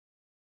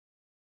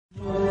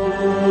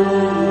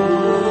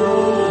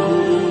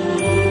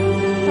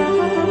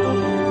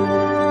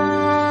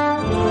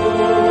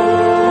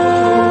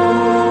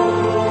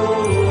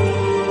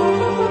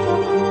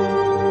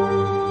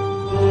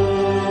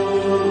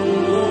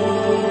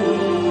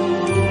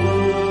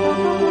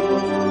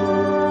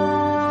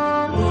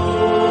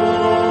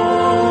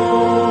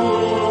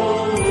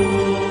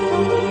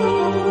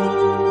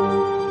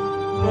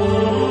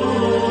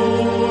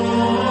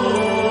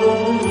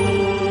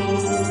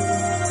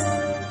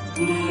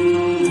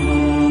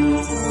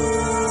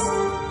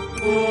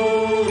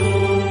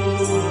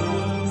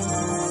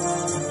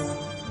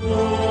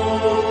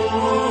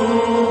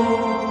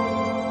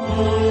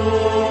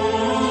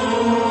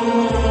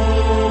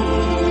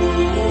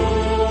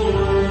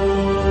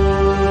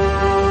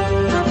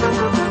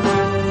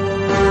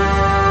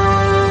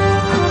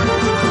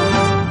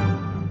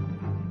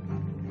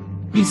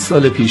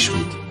سال پیش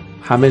بود.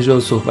 همه جا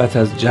صحبت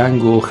از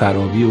جنگ و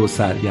خرابی و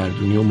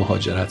سرگردونی و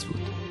مهاجرت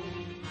بود.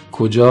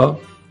 کجا؟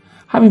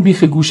 همین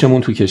بیخ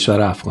گوشمون تو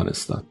کشور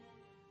افغانستان.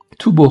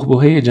 تو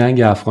بحبوحه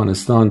جنگ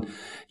افغانستان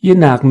یه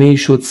نغمه‌ای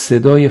شد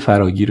صدای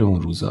فراگیر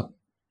اون روزا.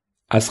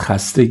 از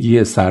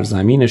خستگی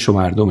سرزمینش و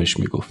مردمش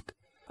میگفت.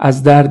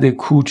 از درد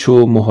کوچ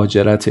و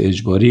مهاجرت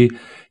اجباری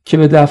که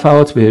به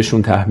دفعات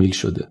بهشون تحمیل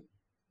شده.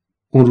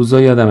 اون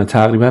روزا یادمه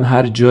تقریبا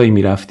هر جایی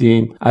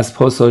میرفتیم، از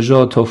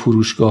پاساژا تا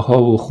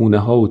فروشگاه‌ها و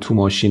خونه‌ها و تو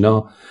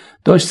ماشینا،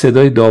 داشت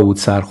صدای داوود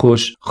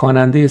سرخوش،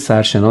 خواننده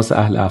سرشناس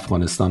اهل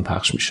افغانستان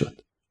پخش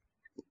میشد.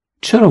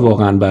 چرا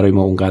واقعا برای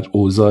ما اونقدر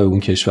اوضاع اون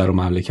کشور و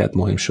مملکت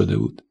مهم شده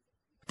بود؟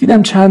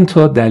 دیدم چند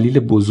تا دلیل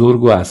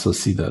بزرگ و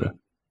اساسی داره.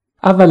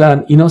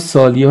 اولا اینا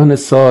سالیان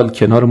سال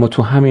کنار ما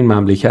تو همین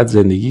مملکت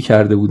زندگی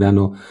کرده بودن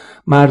و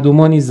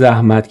مردمانی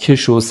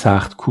زحمتکش و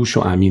سخت کوش و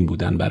امین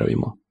بودن برای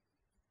ما.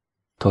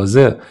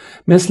 تازه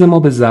مثل ما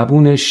به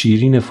زبون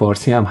شیرین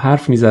فارسی هم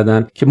حرف می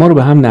زدن که ما رو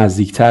به هم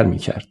نزدیکتر می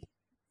کرد.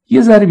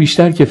 یه ذره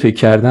بیشتر که فکر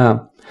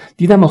کردم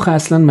دیدم آخه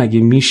اصلا مگه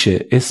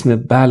میشه اسم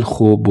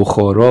بلخ و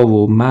بخارا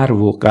و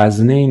مرو و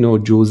غزنین و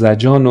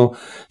جوزجان و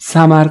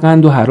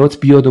سمرقند و هرات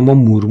بیاد و ما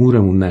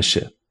مورمورمون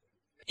نشه.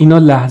 اینا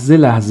لحظه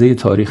لحظه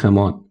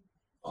تاریخمان،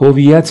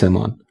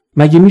 هویتمان.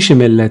 مگه میشه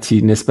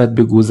ملتی نسبت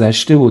به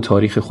گذشته و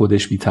تاریخ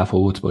خودش بی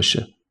تفاوت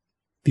باشه؟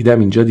 دیدم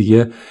اینجا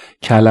دیگه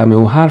کلمه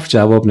و حرف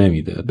جواب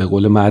نمیده. به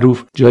قول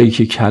معروف جایی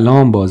که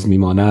کلام باز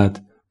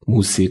میماند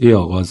موسیقی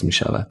آغاز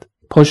میشود.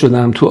 پا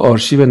شدم تو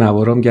آرشیو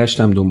نوارام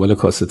گشتم دنبال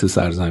کاست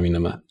سرزمین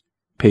من.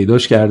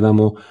 پیداش کردم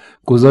و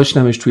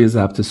گذاشتمش توی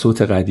ضبط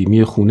صوت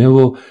قدیمی خونه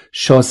و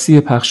شاسی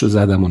پخش و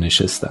زدم و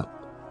نشستم.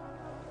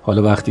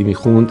 حالا وقتی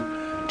میخوند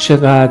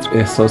چقدر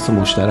احساس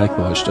مشترک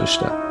باهاش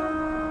داشتم.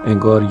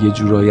 انگار یه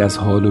جورایی از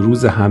حال و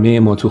روز همه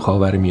ما تو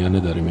خاورمیانه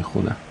داره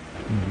میخونه.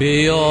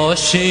 بی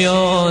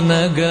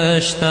آشیانه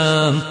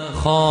گشتم،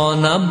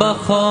 خانه به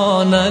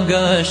خانه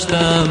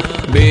گشتم،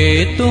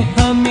 بی تو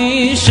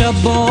همیشه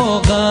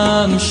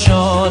باغم،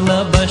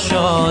 شانه به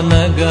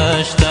شانه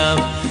گشتم.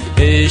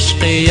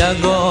 عشق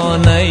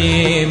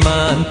یگانه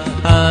من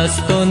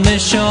از تو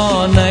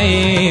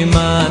نشانه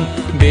من،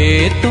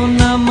 بی تو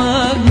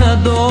نمک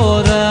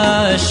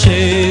نداره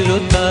شعر و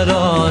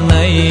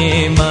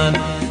ترانه من.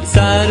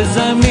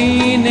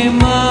 سرزمین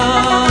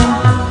من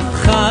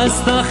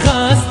خسته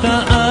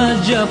خسته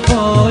از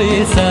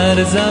جفای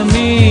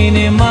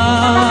سرزمین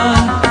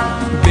من،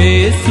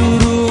 بی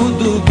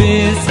سرود و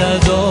بی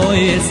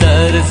صدای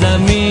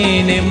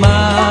سرزمین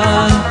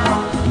من،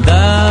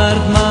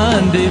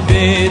 دردمند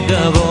بی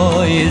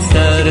دوای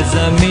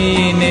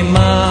سرزمین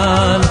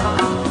من.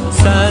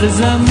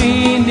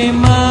 سرزمین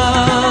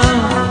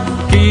من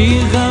کی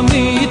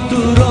غمی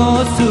تو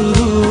را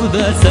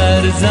سرود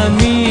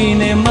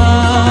سرزمین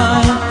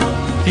من،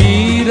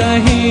 کی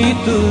رهی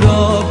تو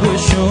را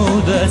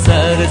گشود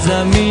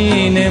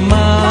سرزمین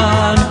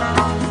من،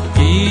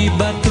 کی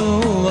به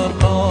تو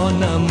وفا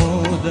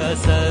نمود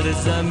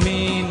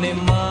سرزمین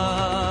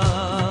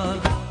من.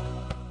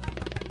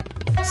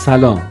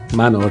 سلام،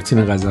 من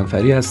آرتین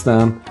غضنفری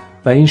هستم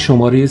و این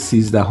شماره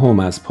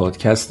 13 از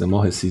پادکست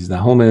ماه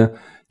 13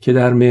 که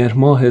در مهر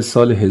ماه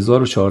سال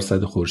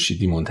 1400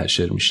 خورشیدی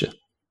منتشر میشه.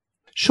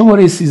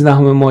 شماره 13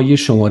 ما یه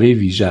شماره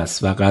ویژه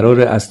است و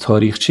قراره از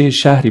تاریخچه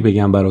شهری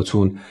بگم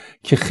براتون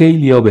که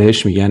خیلیا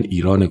بهش میگن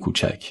ایران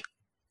کوچک.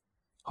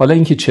 حالا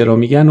اینکه چرا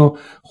میگن و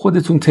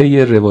خودتون طی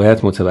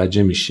روایت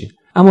متوجه میشین.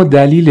 اما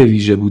دلیل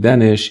ویژه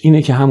بودنش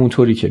اینه که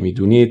همونطوری که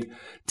میدونید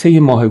طی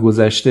ماه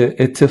گذشته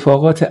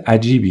اتفاقات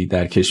عجیبی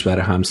در کشور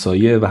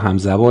همسایه و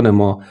همزبان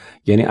ما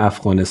یعنی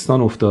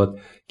افغانستان افتاد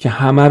که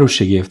همه رو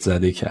شگفت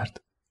زده کرد.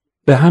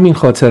 به همین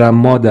خاطرم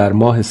ما در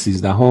ماه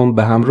 13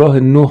 به همراه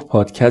 9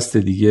 پادکست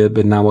دیگه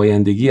به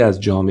نمایندگی از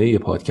جامعه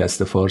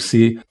پادکست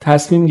فارسی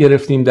تصمیم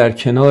گرفتیم در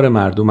کنار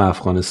مردم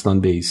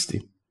افغانستان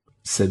بایستیم.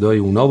 صدای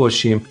اونا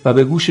باشیم و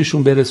به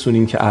گوششون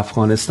برسونیم که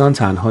افغانستان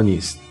تنها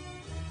نیست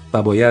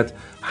و باید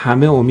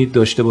همه امید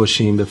داشته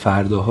باشیم به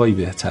فرداهای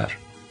بهتر.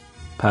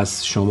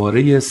 پس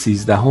شماره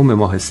 13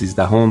 ماه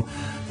 13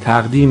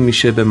 تقدیم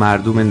میشه به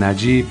مردم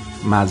نجیب،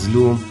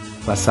 مظلوم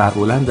و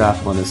سربلند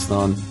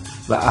افغانستان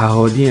و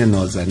اهالی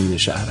نازنین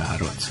شهر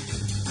هرات.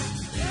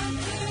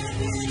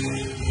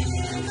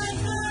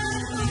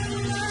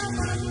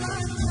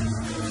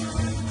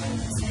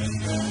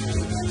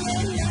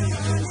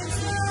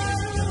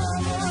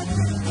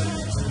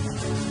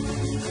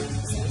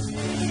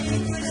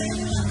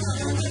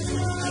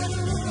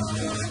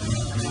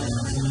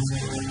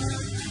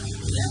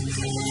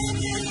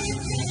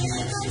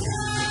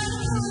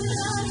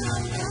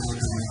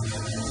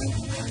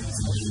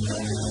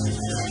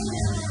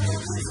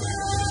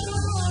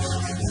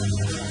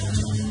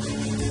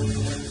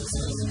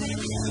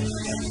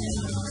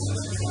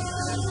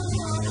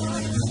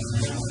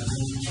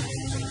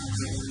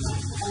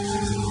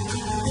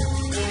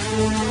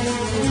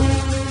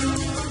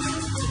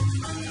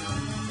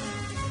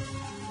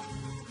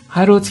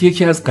 هرات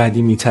یکی از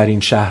قدیمی ترین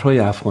شهرهای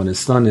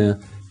افغانستانه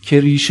که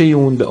ریشه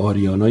اون به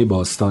آریانای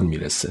باستان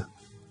میرسه.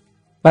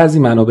 بعضی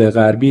منابع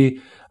غربی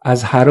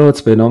از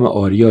هرات به نام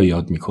آریا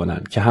یاد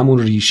میکنن که همون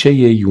ریشه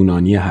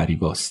یونانی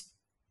هریواست.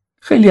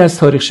 خیلی از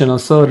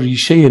تاریخ‌شناسا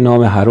ریشه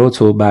نام هرات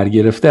رو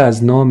برگرفته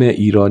از نام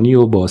ایرانی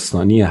و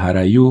باستانی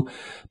هریو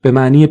به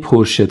معنی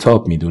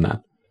پرشتاب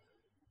میدونن.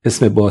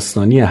 اسم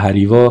باستانی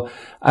هریوا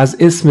از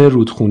اسم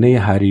رودخونه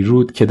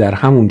هریرود که در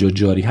همونجا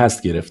جاری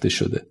هست گرفته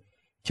شده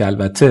که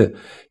البته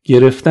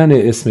گرفتن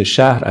اسم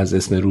شهر از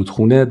اسم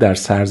رودخونه در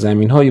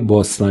سرزمین‌های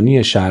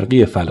باستانی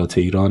شرقی فلات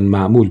ایران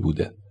معمول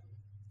بوده.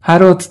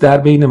 هرات در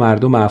بین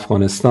مردم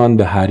افغانستان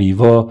به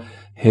هریوا،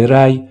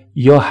 هری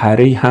یا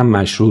هری هم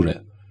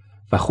مشهوره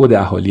و خود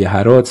اهالی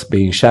هرات به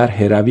این شهر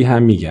هروی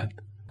هم میگن.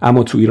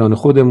 اما تو ایران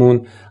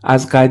خودمون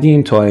از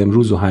قدیم تا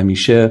امروز و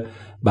همیشه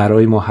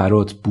برای ما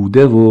هرات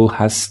بوده و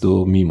هست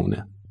و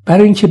میمونه.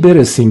 برای اینکه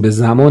برسیم به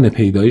زمان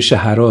پیدایش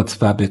هرات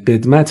و به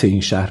قدمت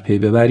این شهر پی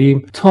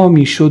ببریم تا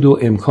میشد و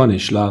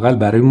امکانش لااقل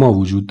برای ما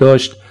وجود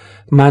داشت،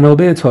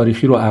 منابع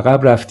تاریخی رو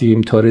عقب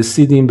رفتیم تا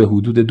رسیدیم به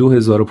حدود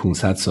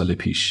 2500 سال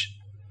پیش،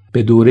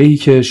 به دوره‌ای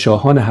که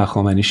شاهان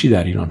هخامنشی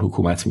در ایران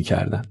حکومت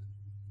می‌کردند.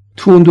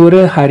 تو اون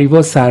دوره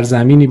هریوا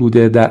سرزمینی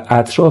بوده در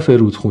اطراف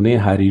رودخونه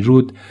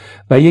هریرود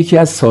و یکی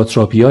از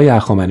ساتراپی‌های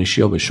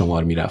هخامنشی‌ها به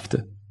شمار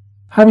می‌رفته.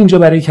 همینجا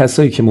برای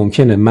کسایی که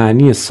ممکنه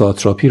معنی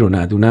ساتراپی رو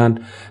ندونن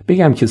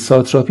بگم که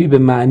ساتراپی به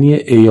معنی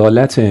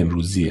ایالت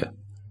امروزیه.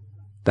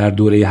 در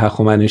دوره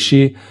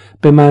هخامنشی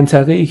به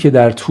منطقه‌ای که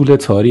در طول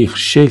تاریخ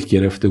شکل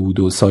گرفته بود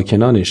و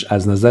ساکنانش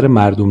از نظر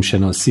مردم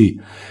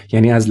شناسی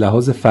یعنی از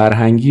لحاظ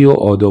فرهنگی و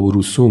آداب و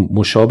رسوم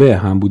مشابه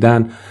هم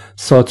بودن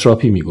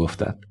ساتراپی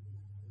میگفتند.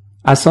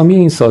 اسامی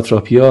این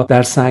ساتراپیا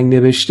در سنگ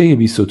نوشته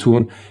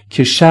بیستون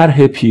که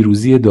شرح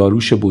پیروزی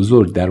داروش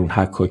بزرگ در اون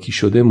حکاکی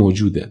شده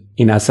موجوده.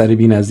 این اثر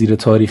بی‌نظیر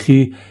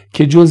تاریخی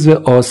که جزو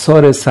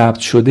آثار ثبت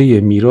شده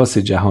میراث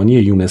جهانی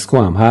یونسکو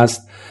هم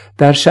هست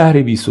در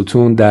شهر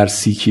بیستون در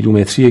 30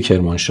 کیلومتری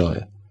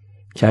کرمانشاهه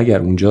که اگر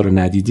اونجا رو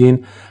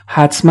ندیدین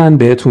حتما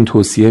بهتون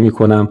توصیه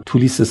میکنم تو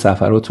لیست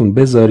سفراتون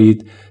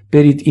بذارید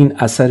برید این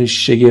اثر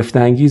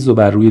شگفت‌انگیز رو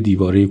بر روی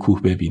دیواره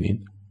کوه ببینین.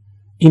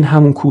 این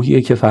همون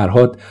کوهیه که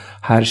فرهاد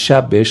هر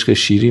شب به عشق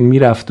شیرین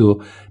میرفت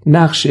و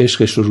نقش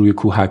عشقش رو روی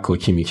کوه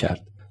حکاکی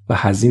میکرد و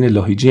حزین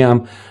لاهیجی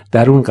هم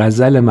در اون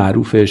غزل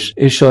معروفش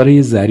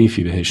اشاره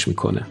ظریفی بهش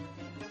میکنه.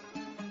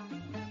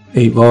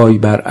 ای وای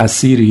بر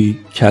اسیری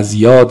که از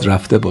یاد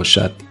رفته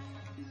باشد،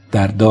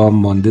 در دام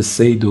مانده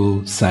صید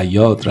و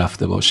صیاد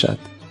رفته باشد.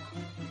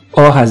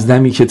 آه از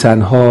دمی که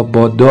تنها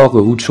با داغ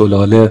او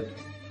چلاله،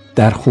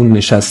 در خون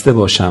نشسته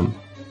باشم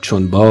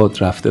چون باد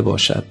رفته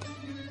باشد.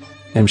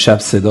 امشب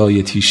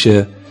صدای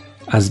تیشه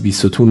از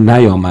بیستون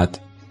نیامد،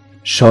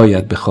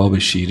 شاید به خواب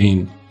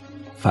شیرین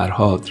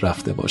فرهاد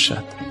رفته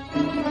باشد.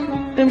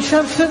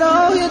 امشب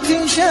صدای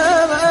تیشه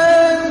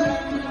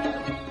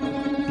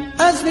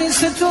از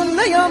بیستون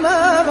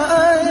نیامد،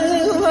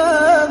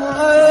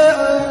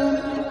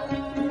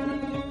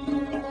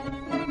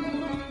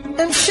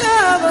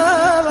 امشب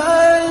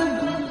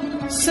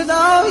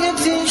صدای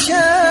تیشه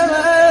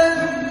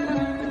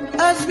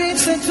از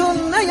بیستون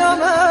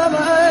نیامد،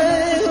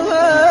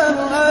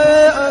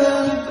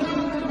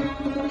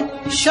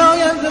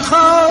 شاید به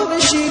خواب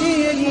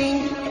شیرین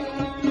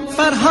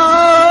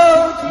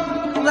فرهاد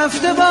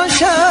رفته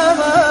باشم.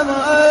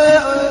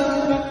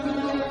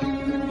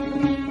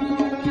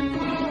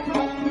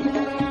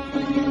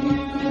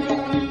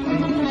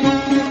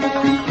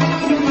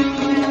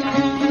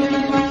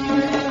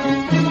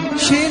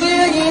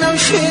 شیرینم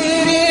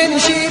شیرین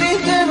شیرین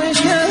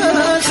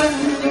دمشکم،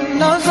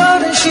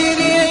 نازار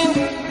شیرین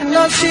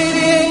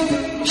ناشیرین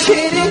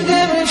شیرین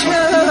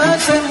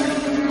دمشکم،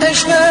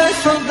 عشق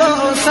تو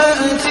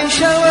باسطی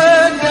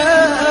شود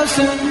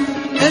دستم،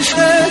 عشق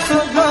تو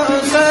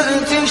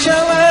باسطی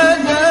شود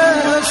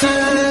دستم.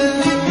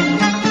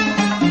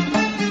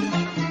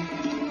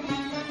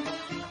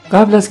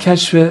 قبل از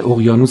کشف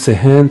اقیانوس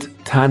هند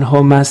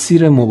تنها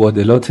مسیر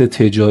مبادلات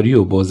تجاری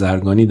و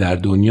بازرگانی در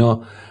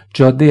دنیا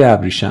جاده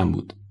ابریشم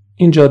بود.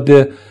 این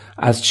جاده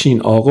از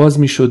چین آغاز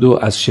می شد و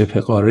از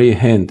شبه قاره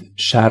هند،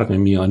 شرق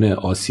میانه،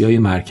 آسیای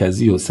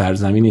مرکزی و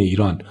سرزمین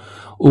ایران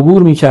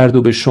عبور می کرد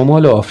و به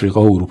شمال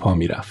آفریقا و اروپا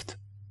می رفت.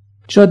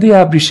 جاده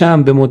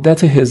ابریشم به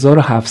مدت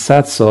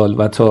 1700 سال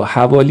و تا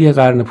حوالی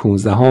قرن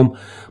 15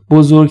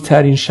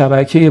 بزرگترین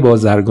شبکه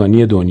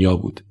بازرگانی دنیا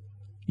بود.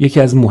 یکی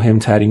از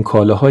مهمترین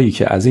کالاهایی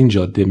که از این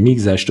جاده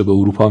میگذشت و به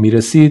اروپا می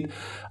رسید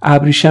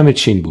ابریشم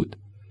چین بود.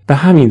 به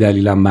همین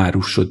دلیل هم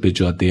معروف شد به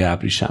جاده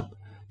ابریشم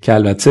که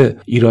البته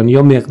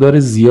ایرانی‌ها مقدار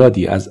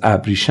زیادی از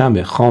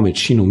ابریشم خام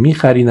چین رو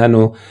می‌خریدن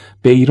و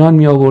به ایران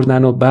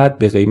می‌آوردن و بعد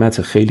به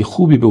قیمت خیلی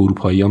خوبی به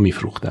اروپایی‌ها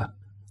می‌فروختن.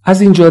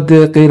 از این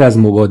جاده غیر از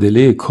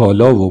مبادله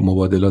کالا و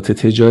مبادلات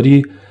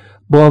تجاری،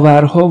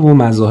 باورها و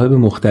مذاهب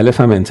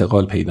مختلف هم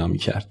انتقال پیدا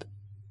می‌کرد.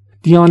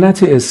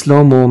 دیانت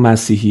اسلام و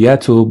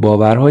مسیحیت و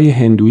باورهای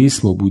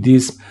هندویسم و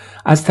بودیسم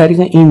از طریق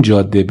این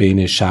جاده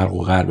بین شرق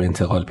و غرب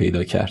انتقال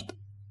پیدا کرد.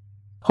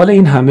 حالا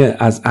این همه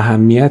از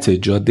اهمیت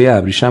جاده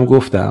ابریشم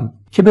گفتم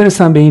که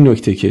برسم به این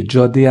نکته که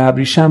جاده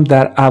ابریشم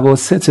در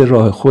اواسط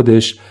راه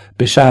خودش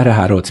به شهر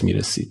هرات می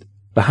رسید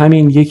و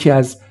همین یکی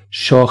از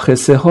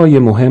شاخصه های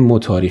مهم و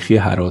تاریخی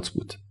هرات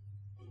بود.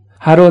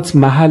 هرات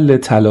محل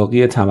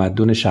تلاقی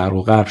تمدن شرق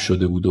و غرب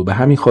شده بود و به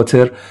همین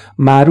خاطر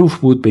معروف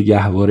بود به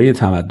گهواره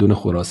تمدن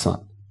خراسان.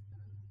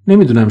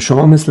 نمیدونم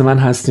شما مثل من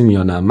هستین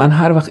یا نه، من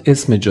هر وقت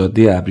اسم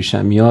جاده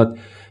ابریشم میاد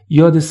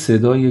یاد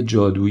صدای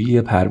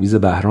جادویی پرویز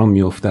بهرام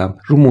میافتم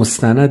رو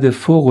مستند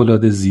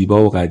فوق‌العاده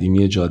زیبا و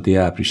قدیمی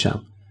جاده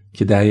ابریشم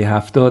که دهه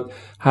 70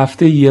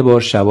 هفته یه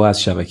بار شبا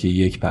از شبکه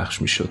 1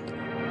 پخش میشد.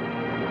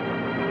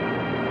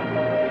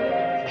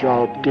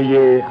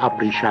 جاده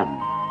ابریشم،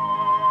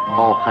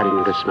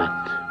 آخرین قسمت.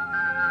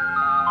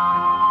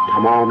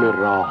 تمام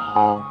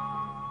راه‌ها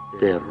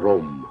به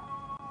روم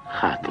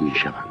ختم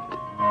می‌شوند.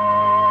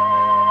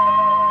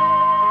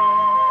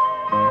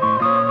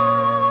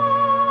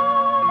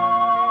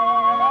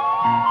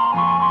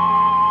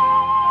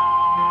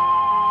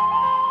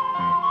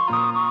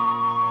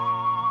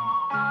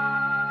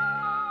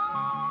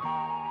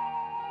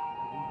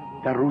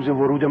 در روز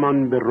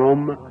ورودمان به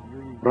روم،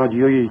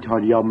 رادیوی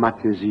ایتالیا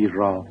متن زیر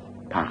را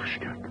پخش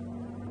کرد.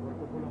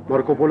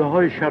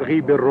 مارکوپولوهای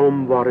شرقی به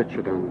روم وارد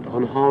شدند.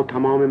 آنها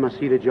تمام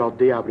مسیر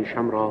جاده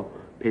ابریشم را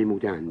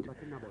پیمودند،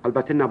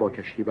 البته نه با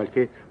کشتی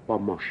بلکه با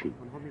ماشین.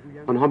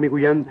 آنها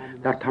میگویند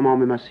در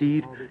تمام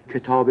مسیر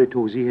کتاب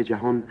توضیح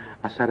جهان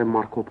اثر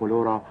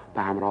مارکوپولو را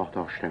به همراه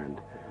داشتند.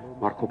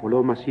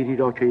 مارکوپولو مسیری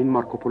را که این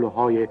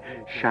مارکوپولوهای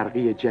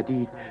شرقی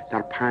جدید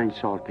در 5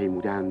 سال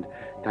پیمودند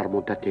در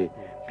مدت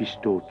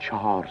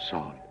 24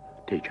 سال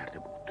طی کرده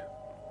بود.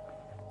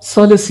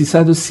 سال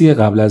 330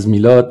 قبل از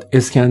میلاد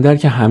اسکندر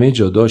که همه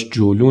جا داشت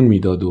جولون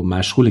میداد و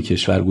مشغول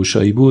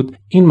کشورگشایی بود،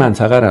 این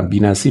منطقه را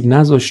بی‌نصیب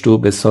نذاشت و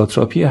به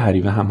ساتراپی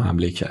هریوه هم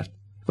حمله کرد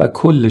و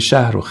کل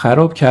شهر رو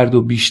خراب کرد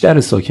و بیشتر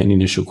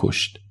ساکنینش رو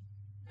کشت.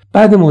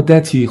 بعد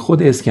مدتی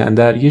خود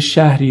اسکندر یه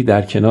شهری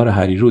در کنار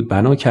هریرود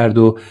بنا کرد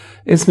و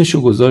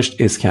اسمشو گذاشت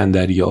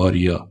اسکندریه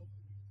آریا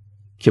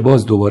که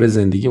باز دوباره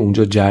زندگی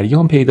اونجا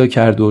جریان پیدا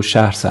کرد و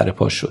شهر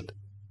سرپا شد.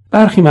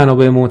 برخی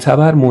منابع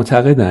معتبر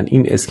معتقدن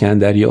این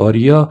اسکندریه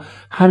آریا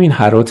همین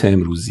هرات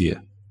امروزیه.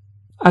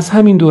 از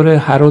همین دوره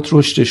هرات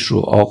رشدش رو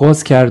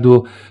آغاز کرد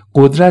و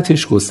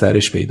قدرتش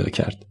گسترش پیدا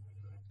کرد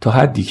تا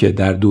حدی که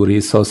در دوره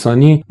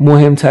ساسانی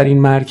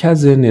مهمترین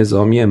مرکز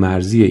نظامی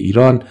مرزی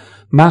ایران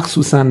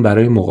مخصوصاً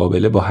برای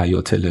مقابله با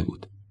حیاتله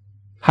بود.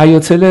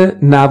 حیاتله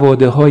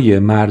نواده های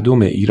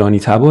مردم ایرانی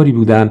تباری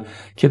بودند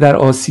که در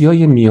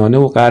آسیای میانه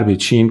و غرب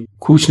چین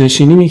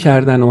کوچنشینی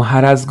می‌کردند و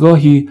هر از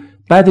گاهی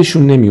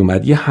بعدشون نمی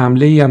اومد یه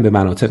حمله‌ای هم به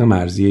مناطق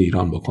مرزی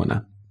ایران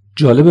بکنن.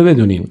 جالبه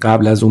بدونین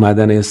قبل از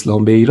اومدن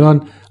اسلام به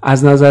ایران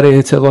از نظر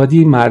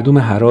اعتقادی مردم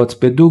هرات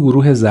به 2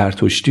 گروه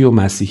زرتشتی و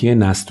مسیحی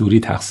نستوری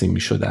تقسیم می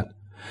شدن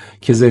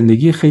که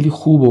زندگی خیلی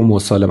خوب و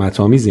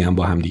مسالمت‌آمیزی هم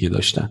با هم دیگه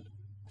داشتن.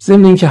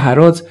 ضمن اینکه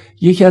هرات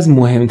یکی از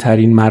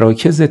مهمترین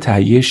مراکز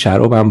تهیه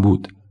شراب هم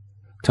بود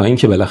تا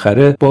اینکه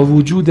بالاخره با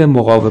وجود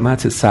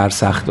مقاومت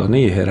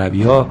سرسختانه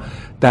هروی‌ها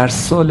در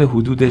سال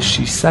حدود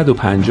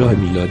 650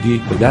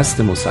 میلادی به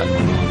دست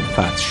مسلمانان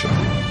فتح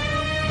شد.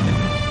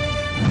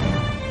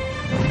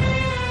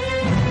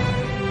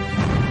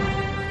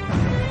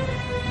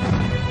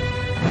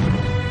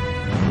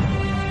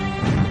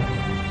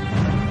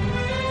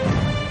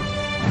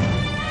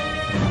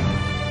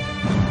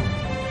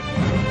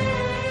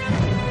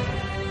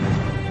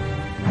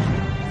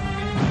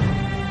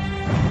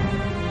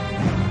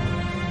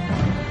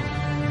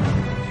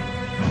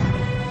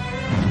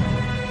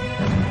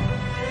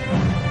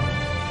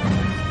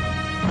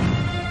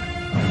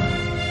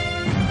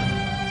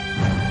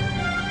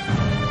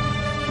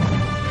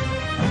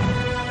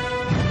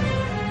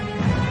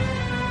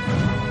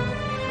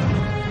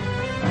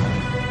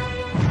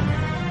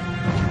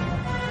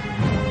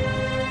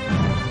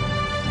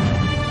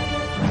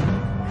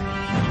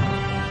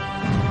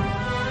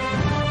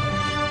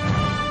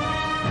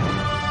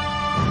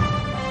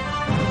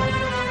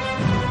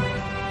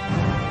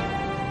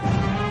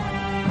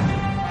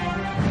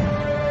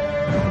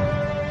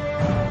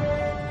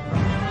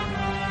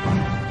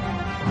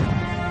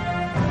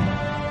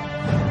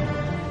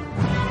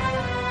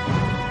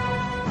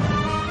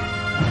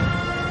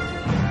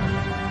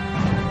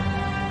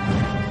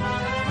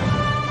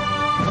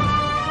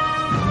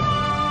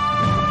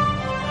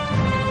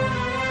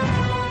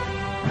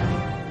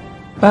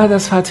 بعد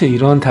از فتح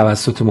ایران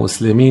توسط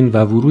مسلمین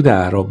و ورود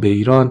اعراب به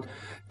ایران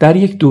در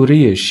یک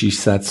دوره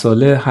 600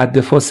 ساله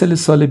حد فاصل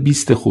سال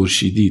 20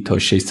 خورشیدی تا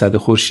 600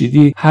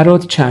 خورشیدی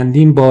هرات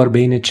چندین بار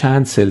بین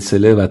چند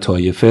سلسله و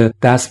طایفه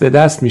دست به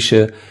دست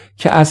میشه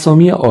که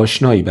اسامی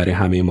آشنایی برای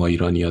همه ما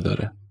ایرانی‌ها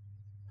داره.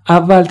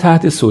 اول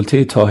تحت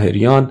سلطه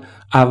طاهریان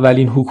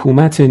اولین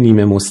حکومت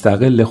نیمه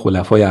مستقل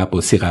خلفای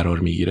عباسی قرار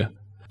میگیره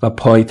و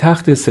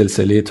پایتخت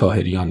سلسله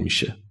طاهریان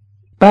میشه.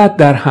 بعد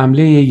در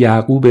حمله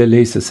یعقوب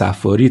لیث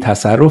صفاری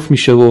تصرف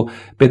میشه و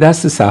به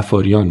دست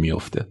صفاریان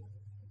میفته.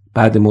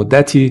 بعد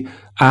مدتی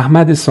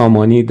احمد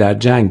سامانی در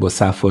جنگ با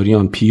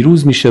صفاریان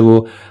پیروز میشه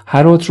و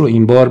هرات رو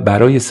این بار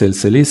برای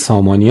سلسله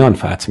سامانیان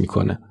فتح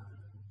میکنه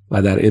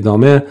و در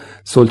ادامه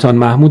سلطان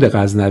محمود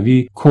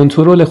غزنوی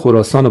کنترل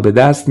خراسان رو به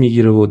دست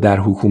میگیره و در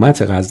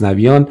حکومت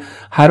غزنویان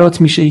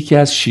هرات میشه یکی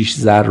از 6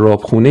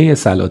 زرابخونه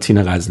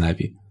سلاطین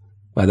غزنوی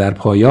و در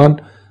پایان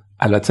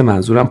البته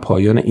منظورم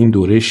پایان این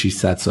دوره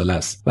 600 ساله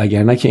است،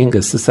 وگرنه که این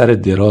قصه سر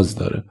دراز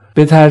داره.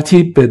 به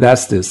ترتیب به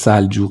دست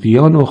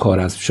سلجوقیان و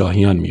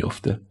خوارزمشاهیان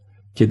میفته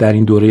که در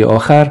این دوره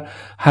آخر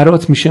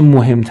هرات میشه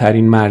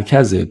مهمترین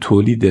مرکز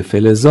تولید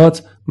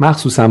فلزات،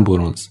 مخصوصا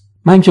برنز.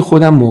 من که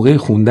خودم موقع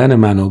خوندن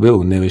منابع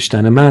و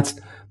نوشتن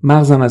متن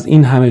مغزم از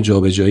این همه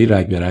جابجایی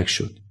رگ به رگ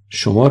شد.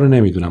 شما رو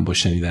نمیدونم با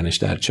شنیدنش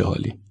در چه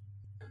حالی.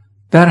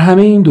 در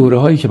همه این دوره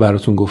هایی که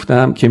براتون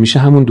گفتم که میشه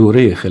همون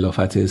دوره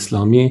خلافت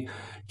اسلامی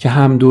که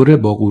هم دوره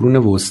با قرون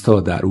وسطا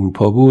در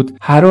اروپا بود،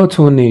 هرات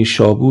و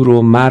نیشابور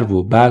و مرو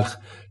و بلخ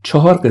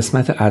 4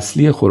 قسمت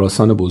اصلی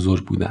خراسان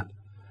بزرگ بودن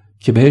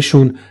که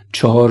بهشون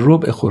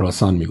 4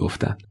 خراسان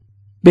میگفتن.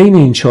 بین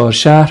این 4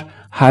 شهر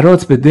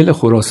هرات به دل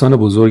خراسان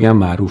بزرگم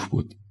معروف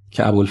بود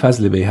که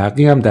ابوالفضل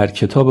بیهقی هم در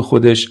کتاب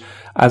خودش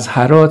از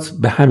هرات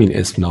به همین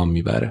اسم نام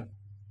میبره.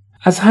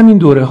 از همین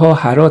دوره ها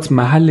هرات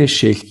محل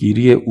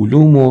شکلگیری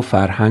علوم و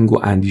فرهنگ و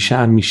اندیشه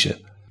هم میشه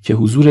که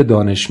حضور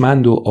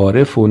دانشمند و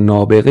عارف و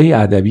نابغه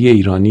ادبی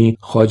ایرانی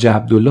خواجه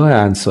عبدالله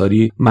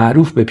انصاری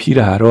معروف به پیر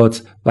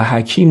هرات و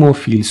حکیم و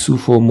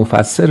فیلسوف و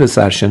مفسر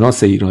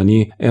سرشناس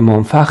ایرانی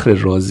امام فخر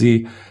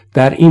رازی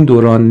در این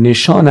دوران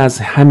نشان از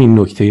همین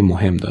نکته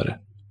مهم داره.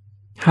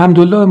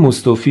 حمدالله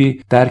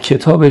مصطفی در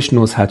کتابش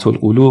نزهة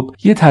القلوب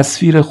یه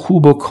تصویر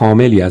خوب و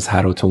کاملی از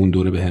هرات اون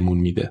دوره بهمون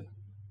میده.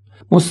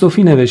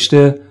 مصطفی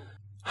نوشته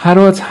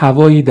هرات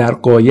هوایی در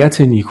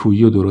غایت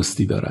نیکویی و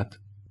درستی دارد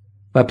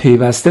و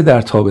پیوسته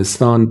در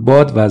تابستان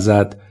باد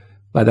وزد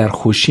و در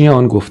خوشی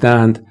آن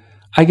گفتند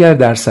اگر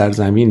در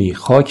سرزمینی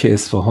خاک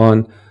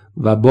اصفهان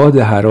و باد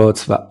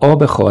هرات و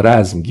آب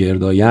خوارزم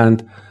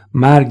گردایند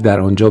مرگ در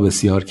آنجا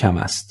بسیار کم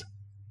است.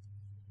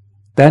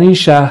 در این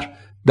شهر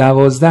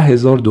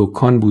 12,000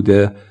 دکان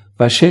بوده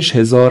و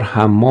 6,000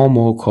 حمام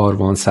و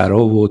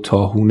کاروانسرا و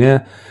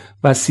تاهونه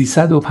و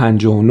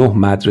 359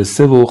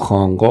 مدرسه و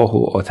خانقاه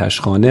و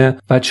آتشخانه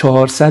و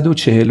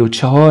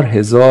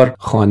 444,000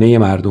 خانه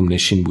مردم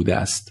نشین بوده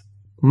است.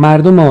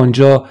 مردم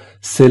آنجا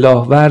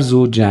سلاحورز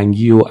و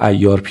جنگی و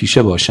عیار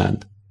پیشه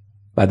باشند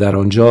و در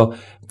آنجا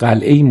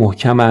قلعه‌ای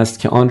محکم است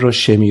که آن را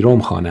شمیرم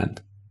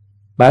خوانند.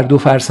 بر 2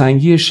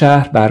 فرسنگی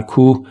شهر بر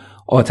کوه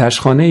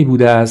آتشخانه‌ای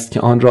بوده است که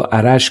آن را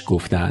ارشک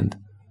گفتند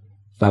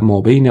و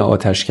مابین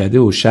آتشکده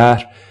و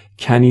شهر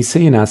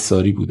کنیسه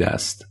نصاری بوده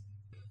است.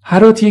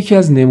 هرات یکی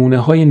از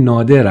نمونه‌های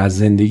نادر از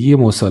زندگی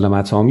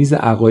مسالمت‌آمیز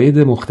عقاید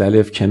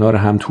مختلف کنار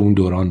هم تو اون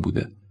دوران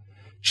بوده.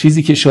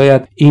 چیزی که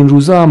شاید این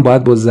روزا هم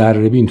باید با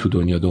ذره‌بین تو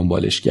دنیا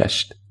دنبالش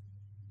گشت.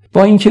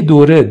 با اینکه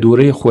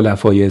دوره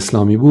خلفای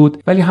اسلامی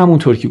بود، ولی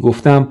همونطور که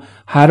گفتم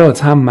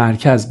هرات هم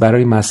مرکز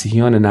برای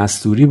مسیحیان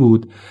نستوری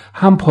بود،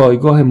 هم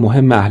پایگاه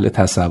مهم اهل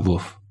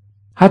تصوف.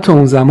 حتی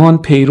اون زمان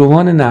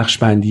پیروان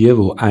نقشبندیه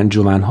و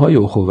انجمن‌های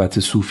اخوت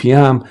صوفیه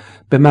هم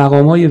به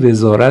مقام‌های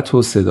وزارت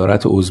و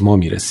صدارت عظما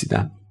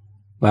می‌رسیدن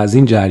و از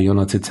این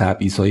جریانات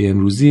تبعیض‌های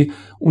امروزی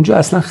اونجا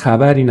اصلا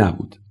خبری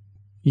نبود.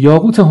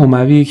 یاقوت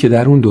هموی که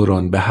در اون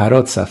دوران به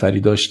هرات سفری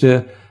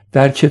داشته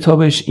در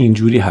کتابش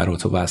اینجوری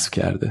هرات رو وصف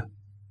کرده: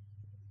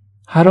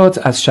 هرات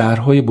از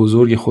شهرهای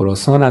بزرگ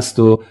خراسان است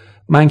و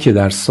من که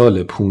در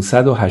سال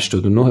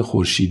 589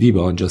 خورشیدی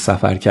به آنجا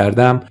سفر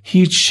کردم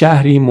هیچ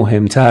شهری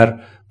مهمتر،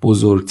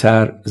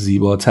 بزرگتر،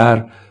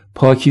 زیباتر،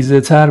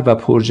 پاکیزه‌تر و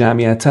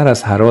پرجمعیت‌تر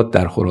از هرات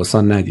در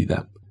خراسان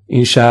ندیدم.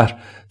 این شهر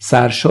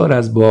سرشار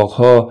از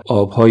باغ‌ها،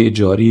 آب‌های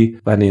جاری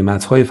و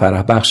نعمت‌های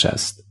فرح‌بخش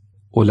است.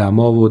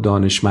 علما و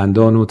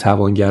دانشمندان و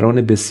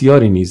توانگران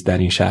بسیاری نیز در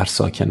این شهر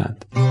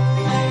ساکنند.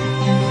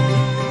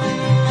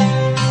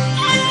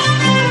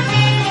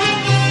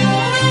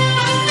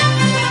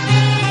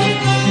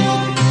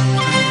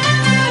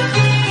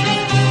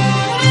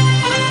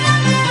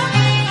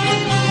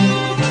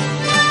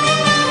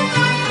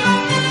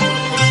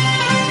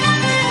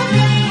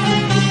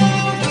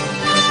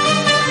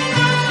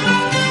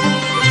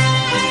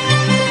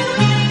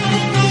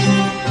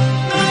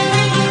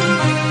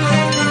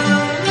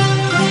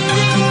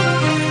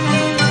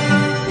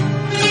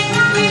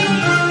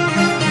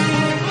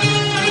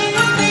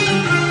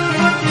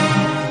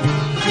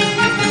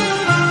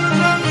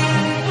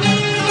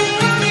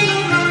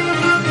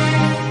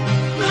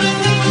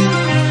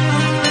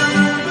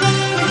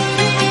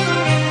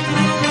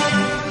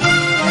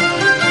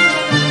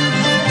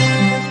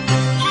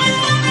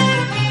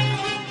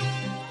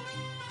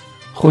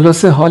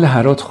 خلاصه حال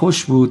هرات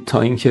خوش بود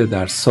تا اینکه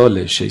در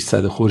سال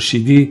 600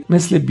 خورشیدی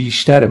مثل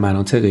بیشتر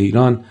مناطق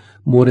ایران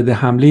مورد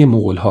حمله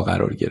مغول‌ها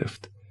قرار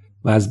گرفت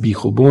و از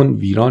بیخ و بن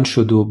ویران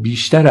شد و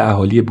بیشتر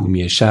اهالی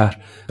بومی شهر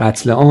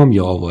قتل عام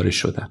یا آواره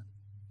شدند.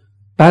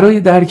 برای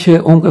درک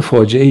عمق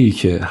فاجعه‌ای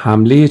که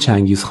حمله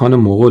چنگیزخان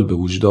مغول به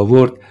وجود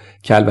آورد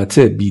که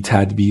البته بی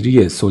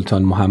تدبیری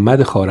سلطان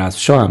محمد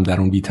خوارزمشاه هم در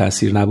اون بی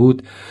تأثیر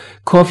نبود،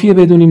 کافیه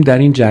بدونیم در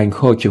این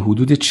جنگ‌ها که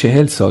حدود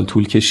 40 سال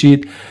طول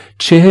کشید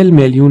 40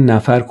 میلیون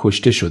نفر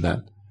کشته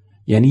شدند،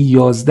 یعنی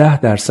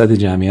 11%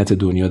 جمعیت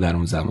دنیا در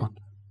اون زمان.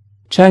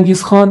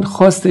 چنگیزخان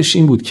خواستش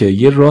این بود که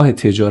یه راه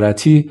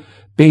تجارتی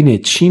بین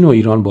چین و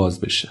ایران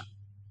باز بشه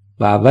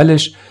و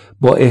اولش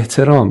با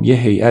احترام یه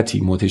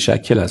هیئتی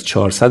متشکل از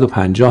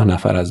 450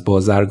 نفر از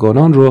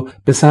بازرگانان رو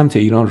به سمت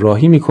ایران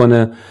راهی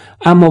میکنه،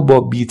 اما با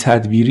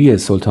بی‌تدبیری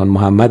سلطان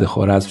محمد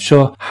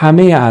خوارزمشاه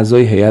همه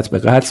اعضای هیئت به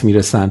قتل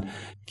میرسن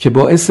که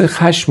باعث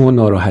خشم و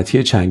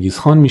ناراحتی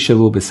چنگیزخان میشه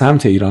و به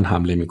سمت ایران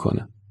حمله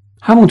میکنه.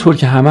 همونطور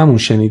که هممون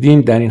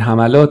شنیدیم در این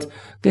حملات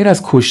غیر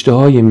از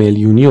کشته‌های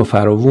میلیونی و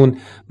فراوون،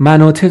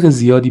 مناطق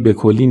زیادی به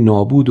کلی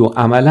نابود و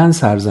عملاً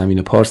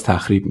سرزمین پارس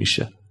تخریب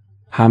میشه.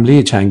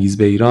 حمله چنگیز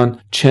به ایران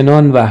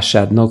چنان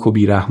وحشتناک و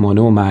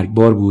بیرحمانه و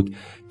مرگبار بود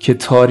که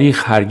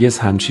تاریخ هرگز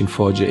همچین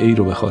فاجعه‌ای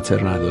رو به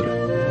خاطر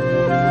نداره.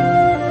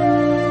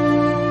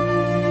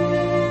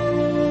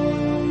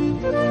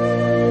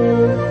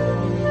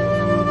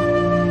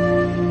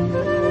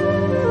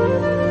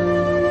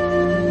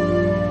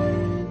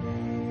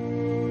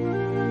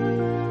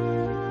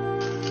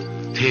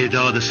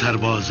 تعداد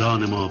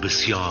سربازان ما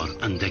بسیار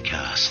اندک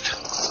است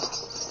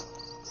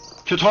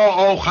که تا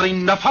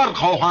آخرین نفر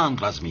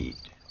خواهند رزمید،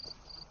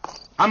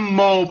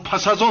 اما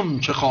پس از آن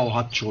چه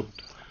خواهد شد؟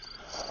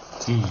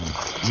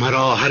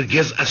 مرا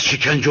هرگز از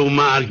شکنجه و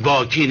مرگ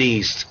باکی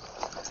نیست.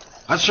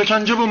 از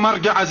شکنجه و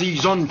مرگ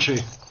عزیزان چه؟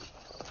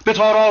 به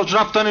تاراج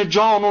رفتن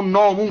جان و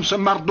ناموس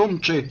مردم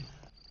چه؟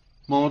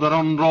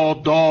 مادران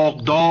را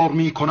داغدار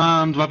می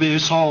کنند و به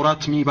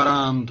اسارت می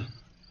برند.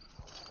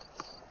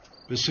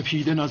 به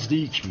سپیده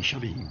نزدیک می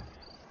شویم.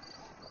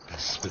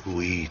 پس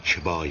بگویید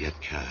چه باید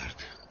کرد.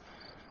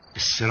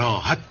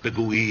 استراحت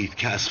بگویید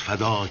که از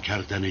فدا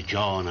کردن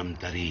جانم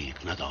دریغ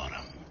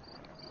ندارم.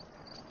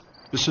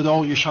 به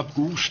صدای شب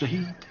گوش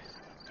دهید.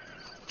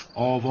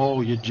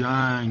 آوای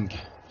جنگ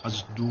از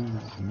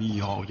دور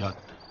می آید.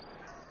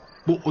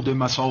 بعد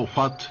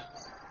مسافت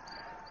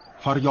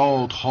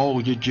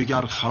فریادهای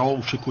جگر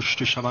خراش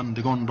کشته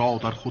شوندگان را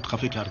در خود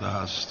خفه کرده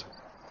است.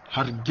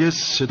 هرگز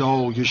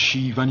صدای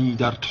شیونی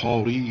در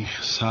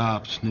تاریخ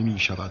ثبت نمی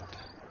شود.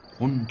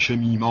 اون چه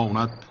می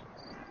ماند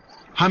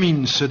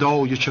همین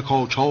صدای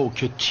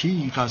چکاچاک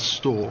تیغ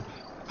است و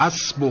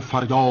اسب و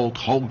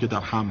فریادهای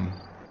درهم.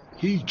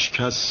 هیچ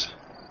کس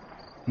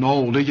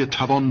ناله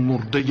توان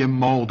مرده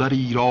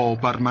مادری را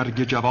بر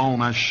مرگ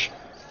جوانش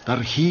در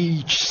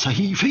هیچ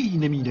صحیفه‌ای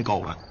نمی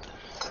نگارد.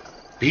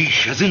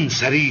 بیش از این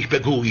صریح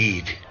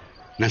بگویید.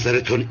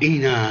 نظرتون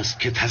این است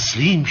که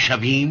تسلیم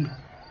شویم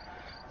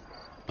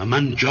و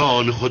من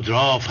جان خود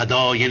را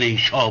فدای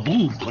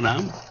نیشابور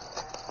کنم؟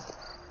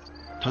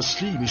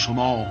 تسلیم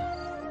شما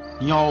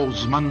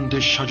نیازمند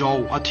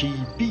شجاعتی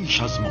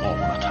بیش از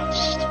مقاومت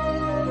است.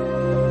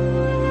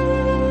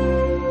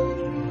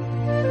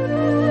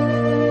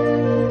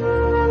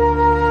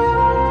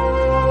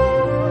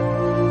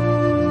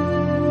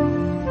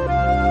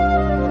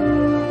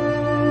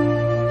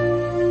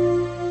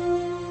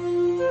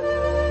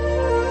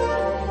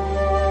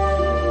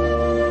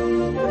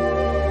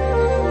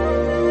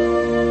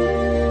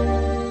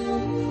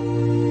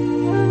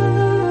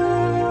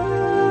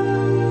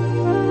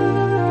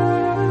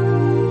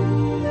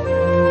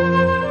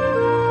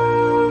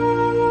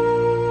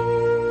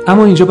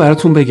 اما اینجا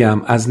براتون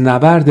بگم از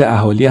نبرد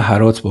اهالی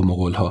هرات با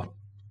مغول‌ها.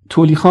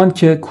 تولی خان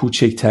که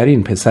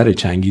کوچکترین پسر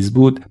چنگیز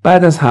بود،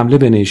 بعد از حمله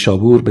به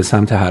نیشابور به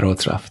سمت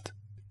هرات رفت.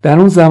 در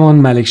اون زمان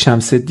ملک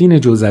شمس‌الدین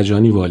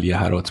جوزجانی والی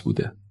هرات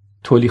بوده.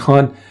 تولی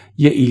خان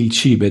یه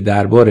ایلچی به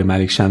دربار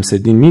ملک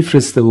شمس‌الدین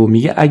میفرسته و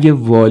میگه اگه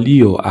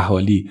والی و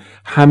اهالی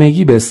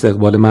همگی به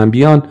استقبال من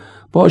بیان،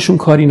 باشون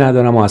کاری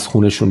ندارم و از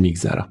خونشون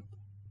میگذرم.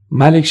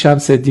 ملک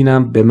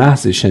شمس‌الدینم به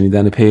محض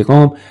شنیدن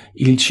پیغام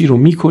ایلچی رو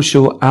میکشه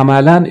و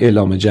عملاً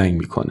اعلام جنگ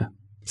میکنه.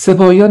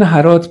 سپاهیان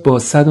هرات با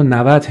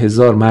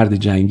 190,000 مرد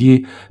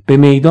جنگی به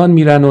میدان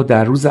میرن و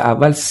در روز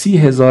اول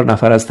 30,000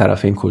 نفر از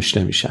طرفین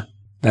کشته میشن.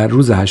 در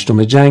روز 8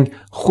 جنگ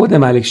خود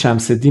ملک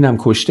شمس‌الدینم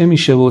کشته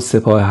میشه و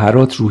سپاه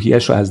هرات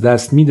روحیه‌اش رو از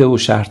دست میده و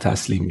شهر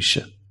تسلیم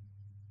میشه.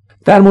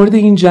 در مورد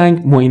این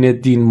جنگ معین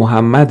الدین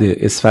محمد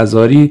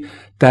اسفزاری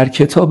در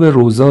کتاب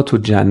روضات و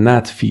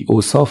جنت فی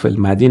اوصاف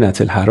المدینة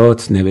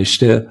الهرات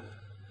نوشته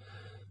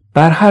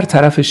بر هر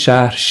طرف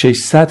شهر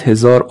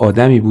 600,000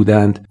 آدمی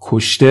بودند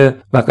کشته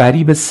و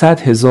قریب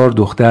 100,000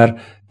 دختر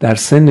در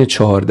سن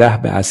 14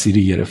 به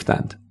اسیری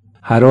گرفتند.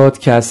 هرات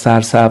که از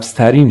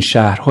سرسبزترین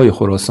شهرهای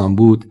خراسان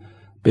بود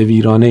به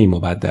ویرانه‌ای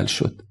مبدل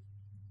شد.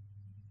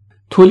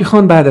 تولی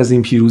خان بعد از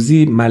این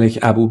پیروزی ملک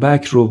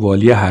ابوبکر رو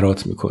والی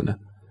هرات میکنه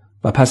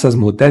و پس از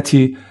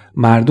مدتی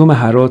مردم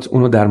هرات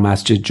اونو در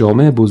مسجد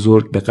جامع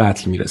بزرگ به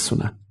قتل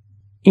میرسونن.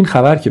 این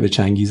خبر که به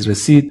چنگیز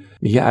رسید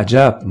میگه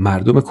عجب،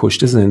 مردم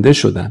کشته زنده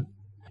شدن.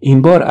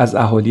 این بار از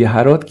اهالی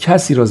هرات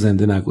کسی را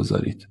زنده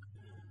نگذارید.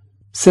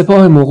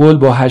 سپاه مغول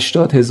با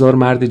 80,000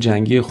 مرد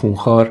جنگی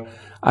خونخوار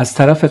از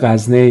طرف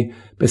غزنی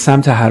به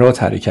سمت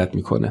هرات حرکت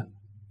میکنه.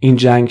 این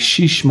جنگ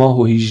 6 ماه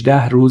و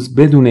 18 روز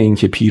بدون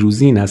اینکه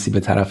پیروزی نصیب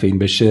طرفین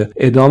بشه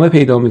ادامه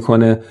پیدا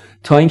میکنه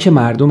تا اینکه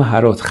مردم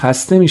هرات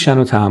خسته میشن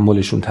و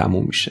تحملشون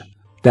تموم میشه.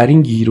 در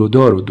این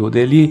گیرودار و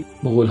دودلی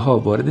مغول‌ها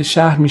وارد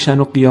شهر میشن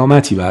و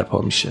قیامتی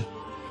برپا میشه.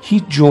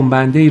 هیچ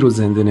جنبنده‌ای رو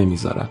زنده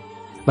نمیذارن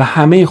و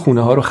همه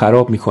خونه ها رو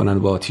خراب میکنن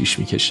و آتیش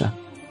میکشن.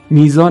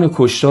 میزان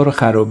کشتار و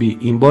خرابی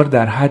این بار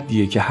در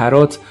حدیه که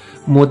هرات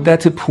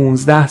مدت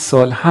 15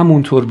 سال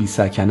همونطور بی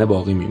سکنه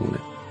باقی میمونه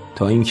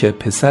تا اینکه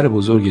پسر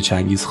بزرگ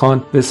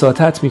چنگیزخان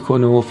وساطت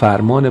میکنه و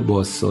فرمان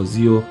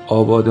بازسازی و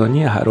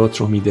آبادانی هرات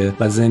رو میده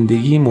و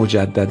زندگی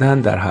مجدداً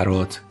در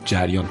هرات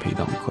جریان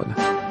پیدا میکنه.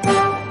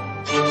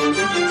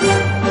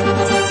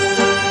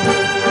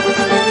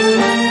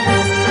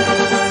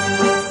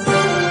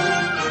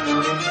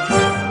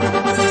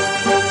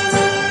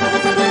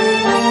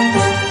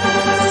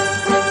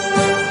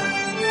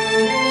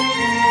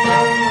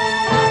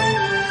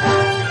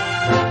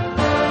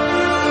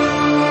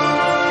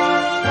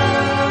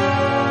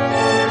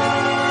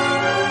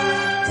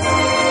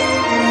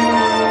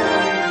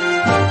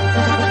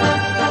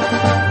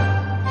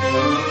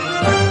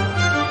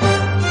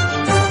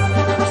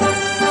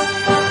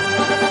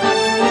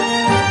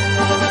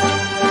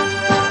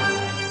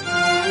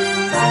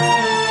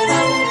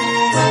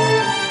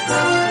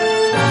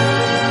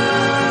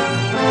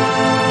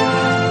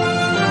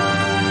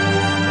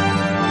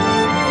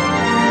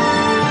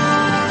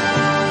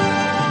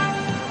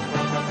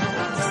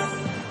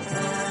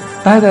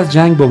 بعد از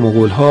جنگ با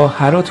مغول‌ها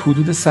هرات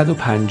حدود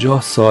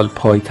 150 سال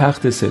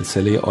پایتخت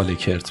سلسله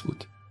آلکرت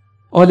بود.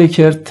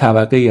 آلکرت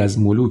طبقه‌ای از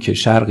ملوک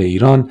شرق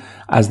ایران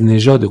از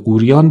نژاد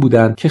غوریان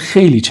بودند که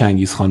خیلی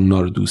چنگیزخان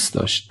اونا رو دوست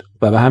داشت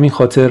و به همین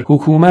خاطر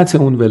حکومت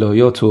اون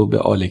ولایات رو به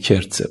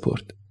آلکرت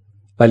سپرد.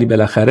 ولی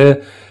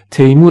بالاخره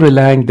تیمور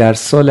لنگ در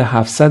سال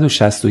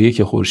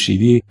 761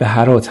 خورشیدی به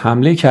هرات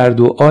حمله کرد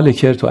و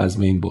آلکرت رو از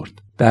بین برد.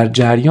 در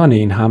جریان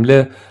این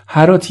حمله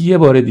هرات یه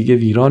بار دیگه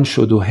ویران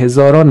شد و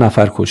هزاران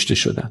نفر کشته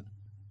شدند.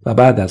 و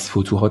بعد از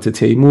فتوحات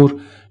تیمور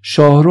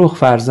شاهرخ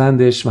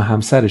فرزندش و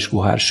همسرش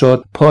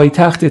گوهرشاد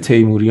پایتخت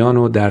تیموریان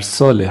رو در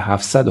سال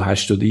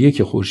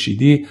 781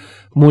 خورشیدی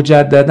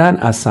مجدداً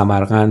از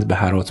سمرقند به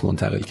هرات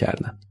منتقل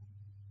کردند.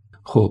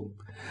 خب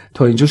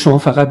تا اینجا شما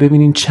فقط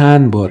ببینین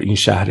چند بار این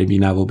شهر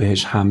بی‌نوا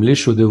بهش حمله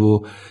شده و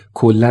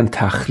کلاً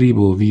تخریب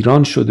و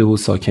ویران شده و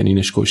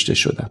ساکنینش کشته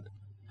شدن.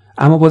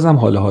 اما بازم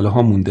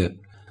حالا مونده.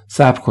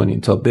 صبر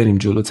کنین تا بریم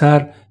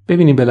جلوتر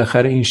ببینیم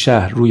بالاخره این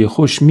شهر روی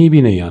خوش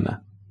میبینه یا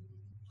نه.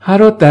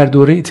 هرات در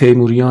دوره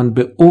تیموریان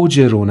به اوج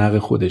رونق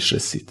خودش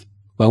رسید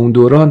و اون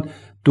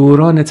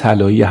دوران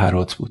طلایی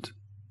هرات بود.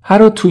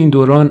 هرات تو این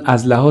دوران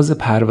از لحاظ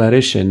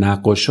پرورش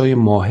نقاشای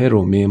ماهر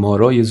و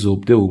معمارای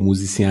زبده و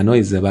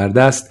موزیسینای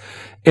زبردست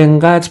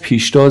انقدر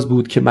پیشتاز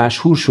بود که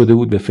مشهور شده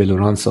بود به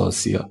فلورانس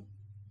آسیا.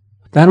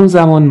 در اون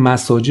زمان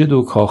مساجد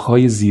و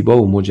کاخهای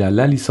زیبا و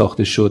مجللی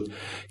ساخته شد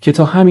که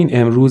تا همین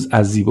امروز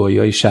از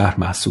زیبایی‌های شهر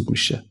محسوب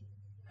میشه.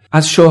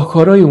 از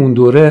شاهکارهای اون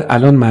دوره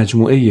الان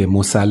مجموعه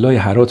مصلای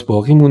هرات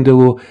باقی مونده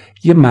و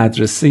یه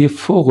مدرسه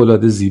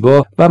فوق‌العاده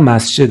زیبا و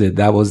مسجد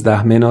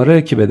 12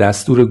 مناره که به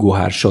دستور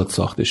گوهرشاد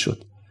ساخته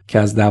شد که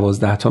از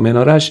 12 تا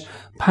منارش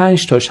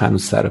 5 تاش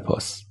هنوز سر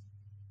پاست.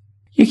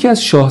 یکی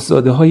از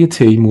شاهزاده‌های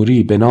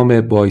تیموری به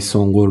نام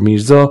بایسونقر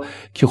میرزا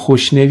که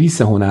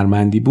خوشنویس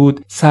هنرمندی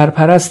بود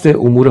سرپرست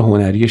امور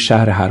هنری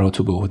شهر هرات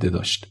رو به عهده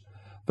داشت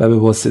و به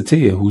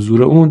واسطه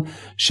حضور اون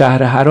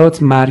شهر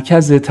هرات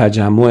مرکز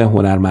تجمع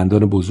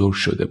هنرمندان بزرگ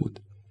شده بود.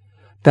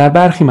 در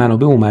برخی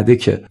منابع اومده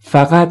که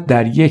فقط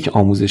در یک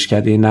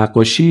آموزشکده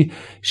نقاشی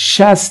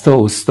 60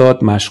 تا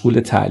استاد مشغول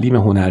تعلیم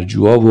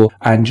هنرجوها و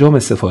انجام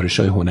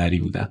سفارش‌های هنری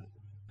بودند.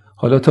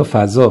 حالا تا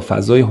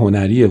فضای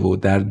هنریه و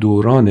در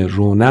دوران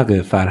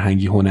رونق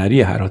فرهنگی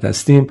هنری هرات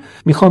هستیم،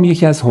 میخوام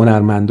یکی از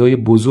هنرمندای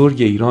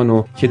بزرگ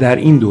ایرانو که در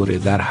این دوره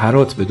در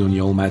هرات به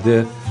دنیا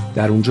اومده،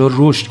 در اونجا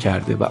رشد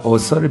کرده و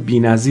آثار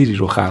بی‌نظیری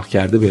رو خلق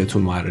کرده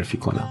بهتون معرفی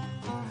کنم.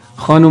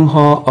 خانم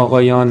ها،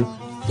 آقایان،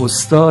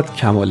 استاد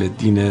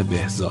کمال‌الدین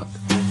بهزاد.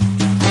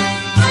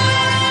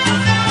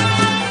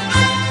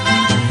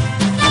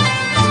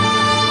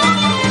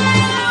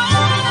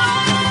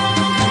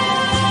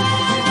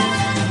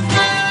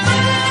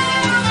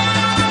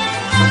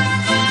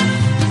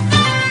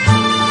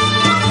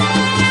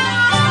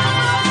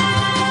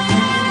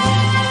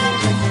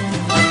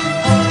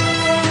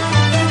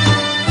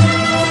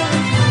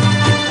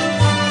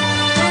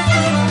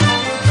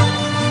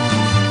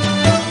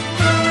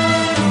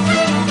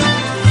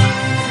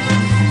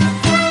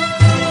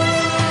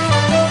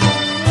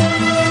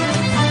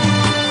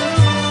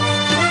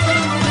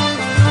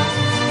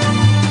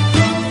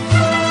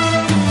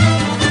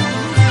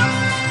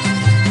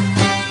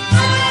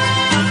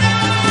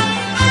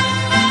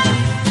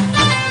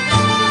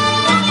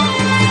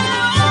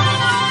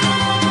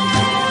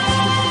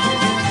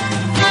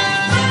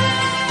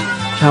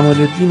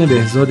 کمال‌الدین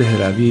بهزاد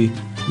هروی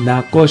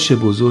نقاش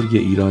بزرگ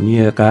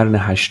ایرانی قرن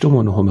 8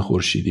 و 9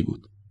 خورشیدی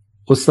بود.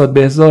 استاد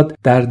بهزاد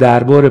در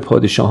دربار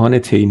پادشاهان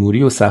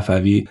تیموری و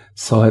صفوی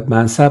صاحب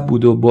منصب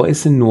بود و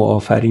باعث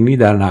نوآفرینی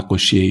در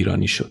نقاشی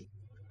ایرانی شد.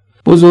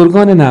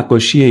 بزرگان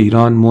نقاشی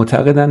ایران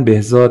معتقدند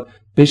بهزاد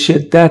به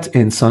شدت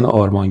انسان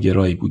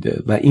آرمانگرایی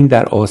بوده و این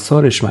در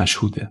آثارش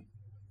مشهوده.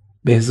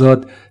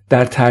 بهزاد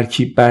در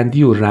ترکیب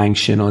بندی و رنگ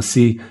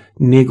شناسی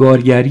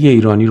نگارگری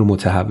ایرانی رو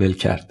متحول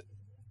کرد،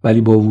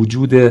 ولی با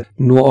وجود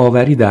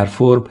نوآوری در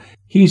فرم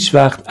هیچ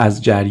وقت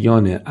از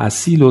جریان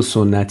اصیل و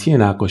سنتی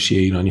نقاشی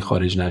ایرانی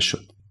خارج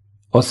نشد.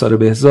 آثار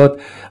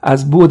بهزاد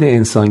از بعد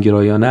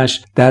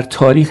انسانگرایانش در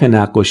تاریخ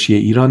نقاشی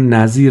ایران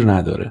نظیر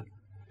نداره.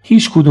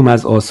 هیچ کدوم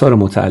از آثار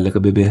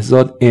متعلق به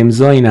بهزاد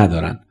امضایی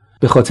ندارن.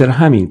 به خاطر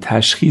همین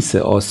تشخیص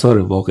آثار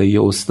واقعی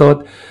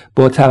استاد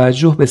با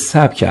توجه به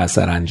سبک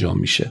اثر انجام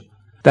میشه.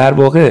 در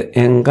واقع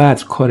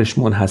انقدر کارش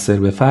منحصر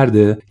به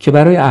فرده که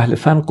برای اهل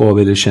فن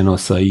قابل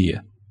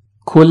شناساییه.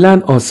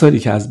 کلاً آثاری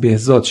که از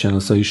بهزاد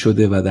شناسایی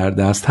شده و در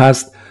دست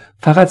هست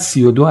فقط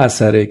 32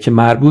 اثره که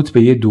مربوط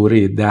به یه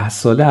دوره 10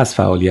 ساله از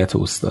فعالیت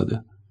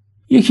استاده.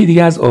 یکی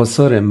دیگه از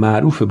آثار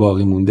معروف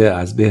باقی مونده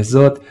از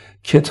بهزاد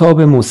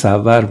کتاب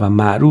مصور و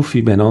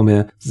معروفی به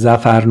نام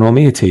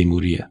ظفرنامه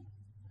تیموریه.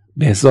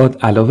 بهزاد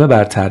علاوه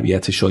بر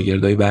تربیت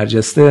شاگردای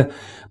برجسته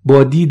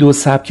با دید و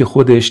سبک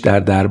خودش در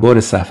دربار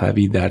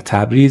صفوی در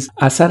تبریز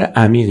اثر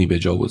عمیقی به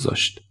جا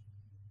گذاشت.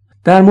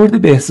 در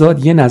مورد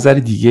بهزاد یه نظر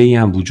دیگه‌ای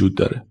هم وجود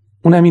داره.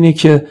 اونم اینه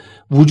که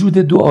وجود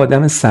دو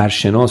آدم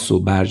سرشناس و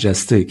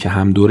برجسته که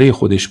هم دوره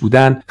خودش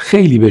بودن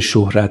خیلی به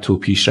شهرت و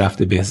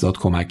پیشرفت بهزاد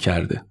کمک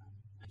کرده.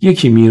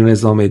 یکی میر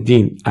نظام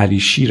الدین علی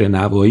شیر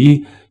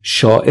نوایی،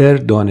 شاعر،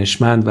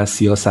 دانشمند و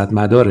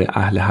سیاستمدار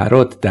اهل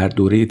هرات در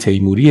دوره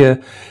تیموریه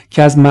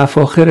که از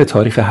مفاخر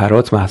تاریخ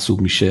هرات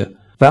محسوب میشه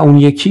و اون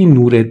یکی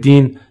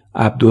نورالدین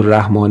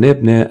عبدالرحمن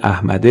ابن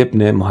احمد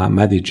ابن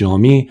محمد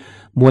جامی،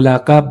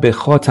 ملقب به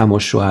خاتم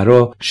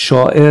الشعرا،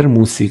 شاعر،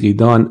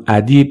 موسیقیدان،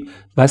 ادیب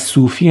و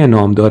صوفی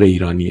نامدار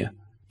ایرانیه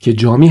که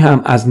جامی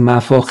هم از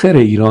مفاخر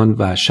ایران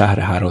و شهر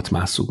هرات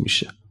محسوب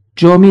میشه.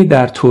 جامی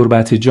در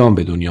تربت جام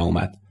به دنیا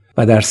اومد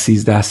و در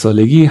 13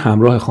 سالگی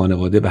همراه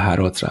خانواده به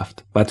هرات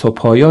رفت و تا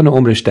پایان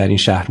عمرش در این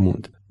شهر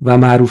موند و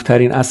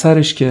معروفترین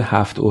اثرش که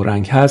 7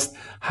 اورنگ هست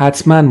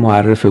حتما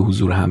معرف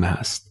حضور همه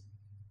هست.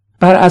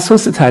 بر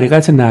اساس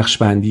طریقت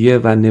نقشبندیه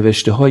و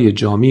نوشته های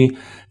جامی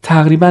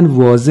تقریبا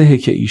واضحه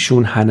که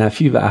ایشون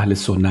حنفی و اهل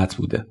سنت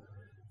بوده،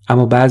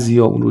 اما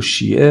بعضیا اون رو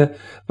شیعه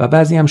و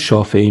بعضی هم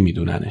شافعی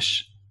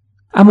میدوننش.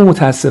 اما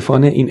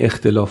متاسفانه این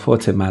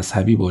اختلافات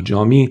مذهبی با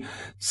جامی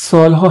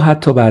سالها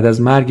حتی بعد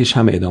از مرگش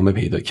هم ادامه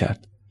پیدا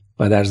کرد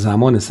و در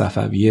زمان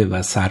صفویه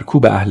و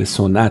سرکوب اهل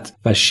سنت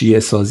و شیعه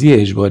سازی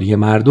اجباری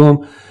مردم،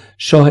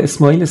 شاه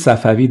اسماعیل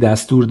صفوی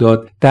دستور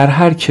داد در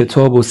هر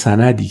کتاب و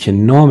سندی که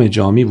نام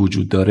جامی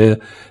وجود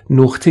داره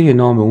نقطه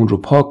نام اون رو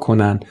پاک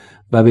کنن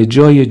و به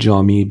جای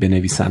جامی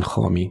بنویسن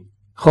خامی.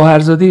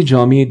 خواهرزاده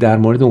جامی در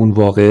مورد اون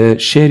واقعه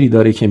شعری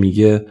داره که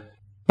میگه: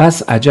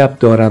 بس عجب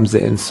دارم ز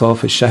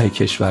انصاف شه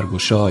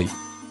کشورگشای،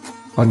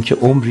 آنکه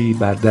عمری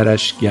بر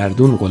درش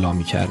گردون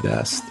غلامی کرده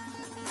است،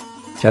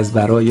 که از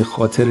برای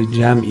خاطر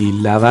جمعی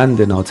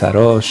لوند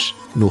ناتراش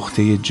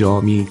نقطه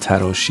جامی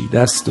تراشیده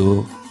است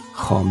و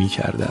خامی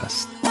کرده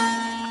است.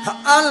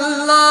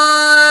 الله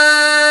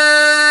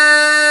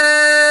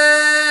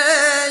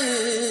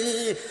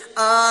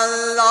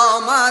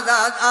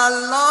مدد،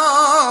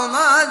 الله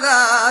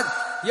مدد،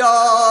 یا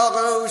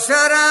غوث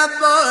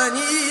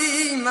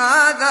ربانی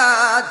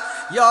مدد،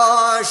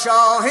 یا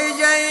شاه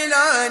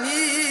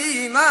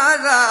جیلانی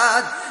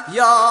مدد،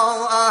 یا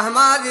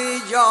احمد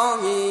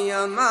جامی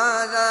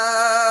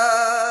مدد.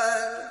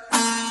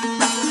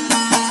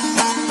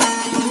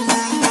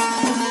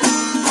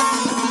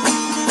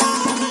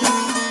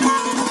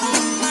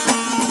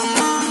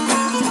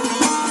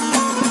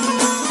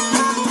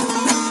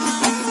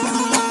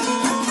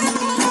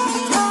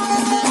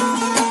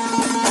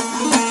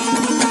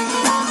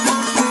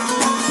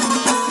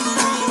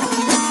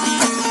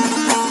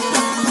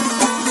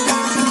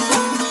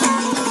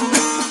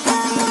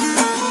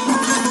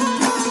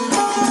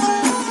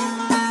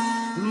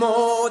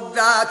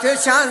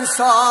 چند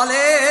سال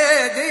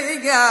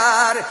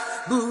دیگر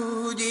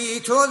بودی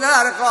تو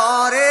در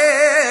غار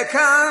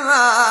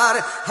کمر،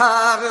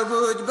 حق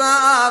بود به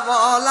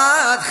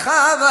اولاد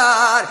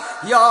خبر،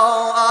 یا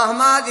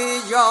احمد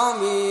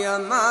جامی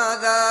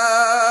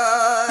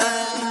مدد.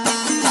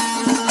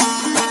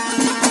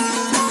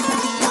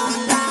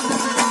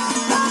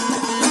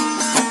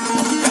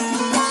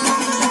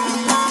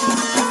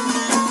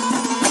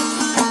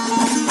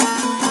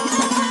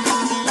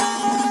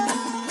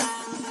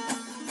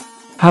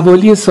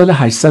 حوالی سال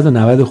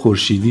 890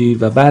 خورشیدی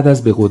و بعد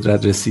از به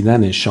قدرت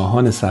رسیدن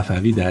شاهان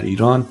صفوی در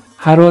ایران،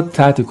 هرات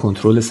تحت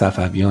کنترل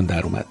صفویان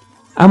در اومد.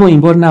 اما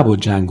این بار نه با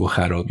جنگ و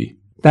خرابی.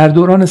 در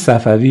دوران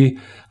صفوی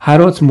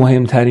هرات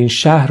مهمترین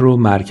شهر و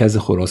مرکز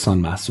خراسان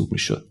محسوب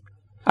میشد.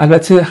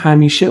 البته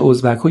همیشه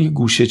ازبک‌های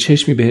گوشه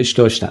چشمی بهش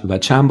داشتن و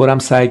چند بارم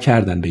سعی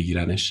کردن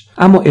بگیرنش،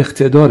 اما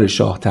اقتدار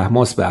شاه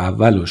طهماسب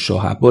اول و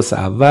شاه عباس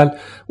اول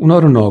اونا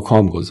رو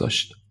ناکام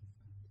گذاشت.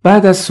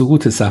 بعد از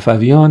سقوط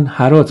صفویان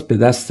هرات به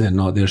دست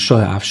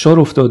نادرشاه افشار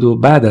افتاد و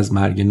بعد از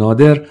مرگ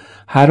نادر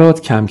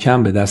هرات کم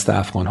کم به دست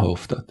افغان‌ها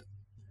افتاد.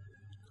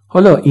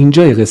 حالا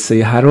اینجای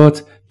قصه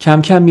هرات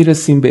کم کم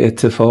میرسیم به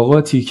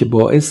اتفاقاتی که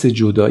باعث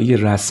جدایی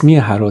رسمی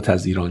هرات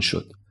از ایران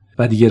شد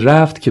و دیگه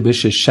رفت که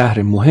بشه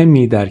شهر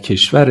مهمی در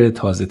کشور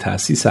تازه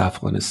تأسیس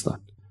افغانستان.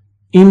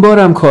 این بار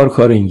هم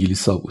کار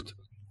انگلیسا بود.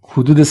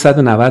 حدود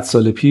 190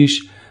 سال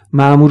پیش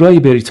مامورای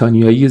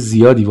بریتانیایی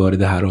زیادی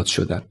وارد هرات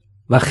شدند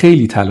و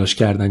خیلی تلاش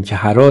کردند که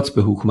هرات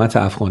به حکومت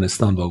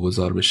افغانستان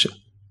واگذار بشه.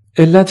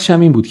 علتش هم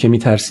این بود که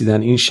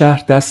میترسیدن این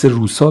شهر دست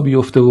روسا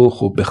بیفته و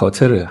خب به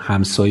خاطر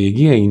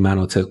همسایگی این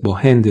مناطق با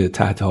هند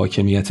تحت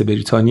حاکمیت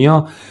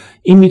بریتانیا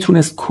این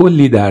میتونست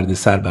کلی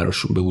دردسر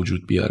براشون به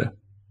وجود بیاره.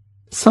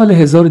 سال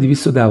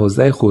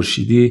 1212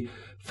 خورشیدی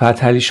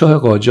فتحعلی شاه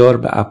قاجار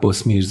به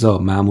عباس میرزا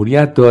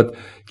مأموریت داد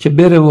که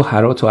بره و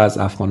هرات رو از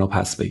افغانا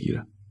پس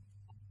بگیره.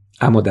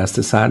 اما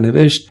دست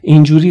سرنوشت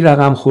اینجوری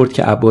رقم خورد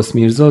که عباس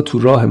میرزا تو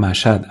راه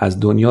مشهد از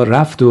دنیا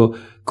رفت و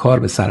کار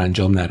به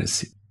سرانجام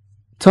نرسید.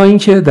 تا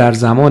اینکه در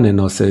زمان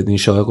ناصرالدین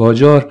شاه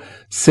قاجار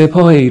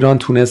سپاه ایران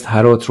تونست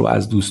هرات رو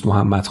از دوست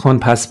محمد خان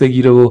پس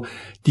بگیره و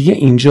دیگه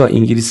اینجا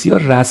انگلیسی‌ها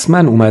رسما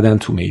اومدن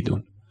تو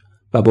میدون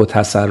و با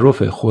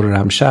تصرف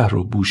خرمشهر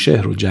و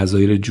بوشهر و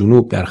جزایر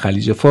جنوب در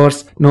خلیج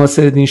فارس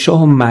ناصرالدین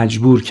شاه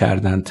مجبور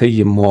کردند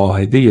طی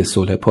معاهده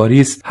صلح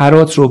پاریس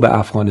هرات رو به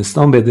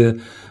افغانستان بده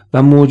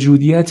و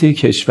موجودیت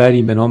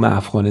کشوری به نام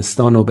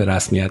افغانستان رو به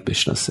رسمیت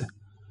بشناسه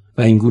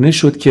و اینگونه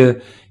شد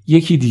که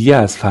یکی دیگه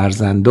از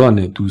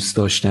فرزندان دوست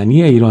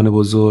داشتنی ایران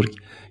بزرگ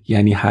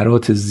یعنی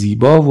هرات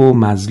زیبا و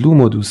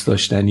مظلوم و دوست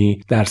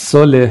داشتنی در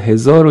سال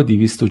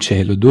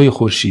 1242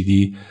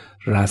 خورشیدی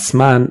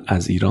رسما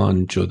از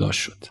ایران جدا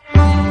شد.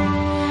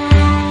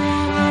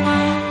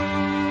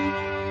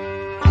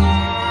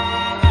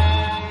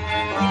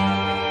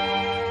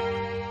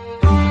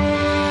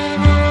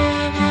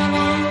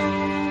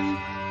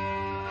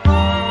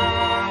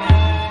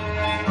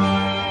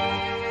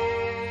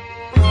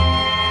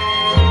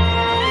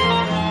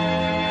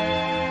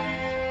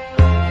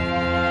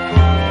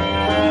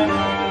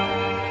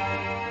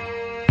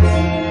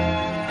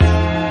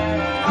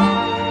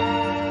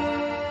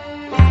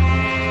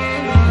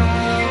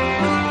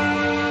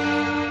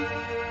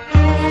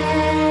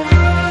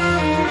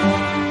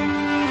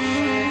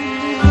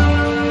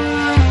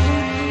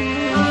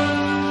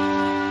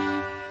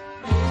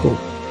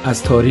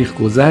 از تاریخ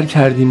گذر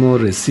کردیم و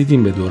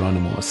رسیدیم به دوران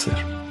معاصر.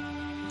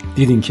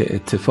 دیدیم که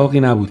اتفاقی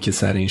نبود که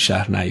سر این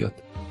شهر نیاد.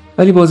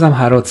 ولی بازم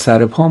هرات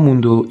سر پا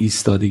موند و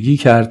ایستادگی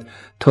کرد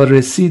تا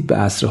رسید به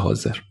عصر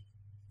حاضر.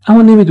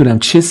 اما نمیدونم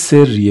چه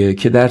سریه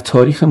که در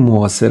تاریخ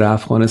معاصر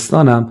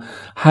افغانستانم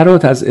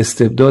هرات از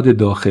استبداد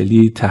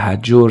داخلی،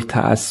 تحجر،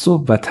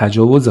 تعصب و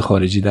تجاوز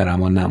خارجی در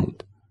امان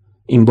نموند.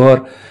 این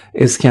بار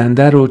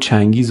اسکندر و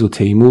چنگیز و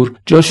تیمور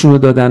جاشونو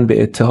دادن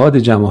به اتحاد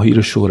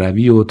جماهیر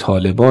شوروی و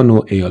طالبان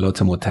و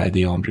ایالات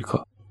متحده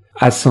آمریکا.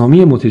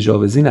 اسامی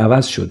متجاوزین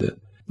عوض شده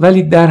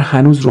ولی در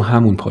هنوز رو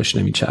همون پاش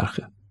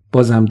نمیچرخه.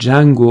 بازم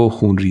جنگ و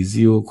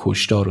خونریزی و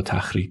کشتار و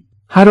تخریب.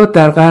 هرات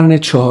در قرن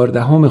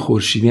 14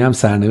 خورشیدی هم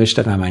سرنوشت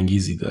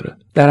غم‌انگیزی داره.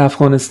 در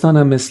افغانستان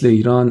هم مثل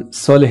ایران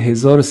سال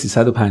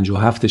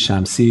 1357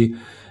 شمسی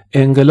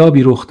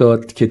انقلابی رخ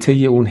داد که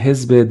طی اون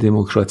حزب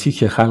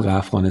دموکراتیک خلق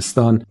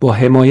افغانستان با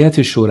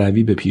حمایت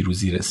شوروی به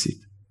پیروزی رسید.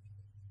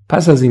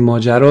 پس از این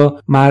ماجرا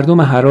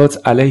مردم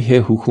هرات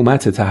علیه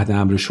حکومت تحت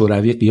امر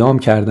شوروی قیام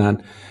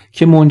کردند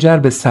که منجر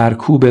به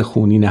سرکوب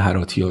خونین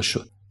هراتی‌ها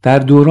شد. در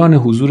دوران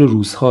حضور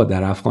روس‌ها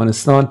در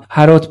افغانستان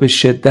هرات به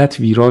شدت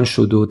ویران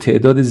شد و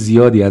تعداد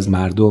زیادی از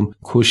مردم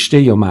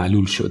کشته یا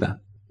معلول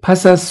شدند.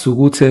 پس از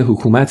سقوط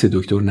حکومت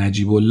دکتر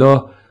نجیب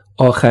الله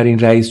آخرین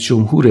رئیس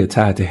جمهور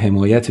تحت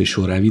حمایت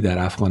شوروی در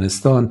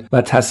افغانستان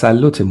و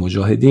تسلط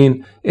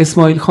مجاهدین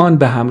اسماعیل خان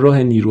به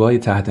همراه نیروهای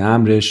تحت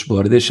امرش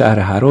وارد شهر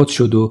هرات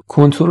شد و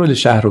کنترل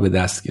شهر را به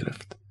دست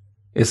گرفت.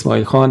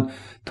 اسماعیل خان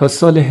تا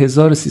سال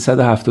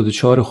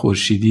 1374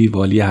 خورشیدی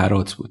والی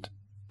هرات بود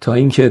تا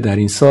اینکه در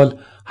این سال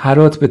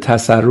هرات به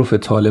تصرف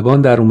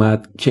طالبان در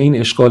اومد که این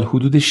اشغال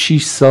حدود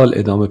 6 سال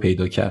ادامه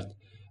پیدا کرد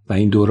و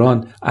این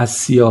دوران از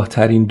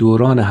سیاه‌ترین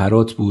دوران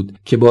هرات بود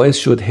که باعث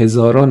شد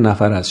هزاران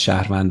نفر از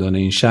شهروندان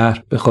این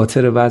شهر به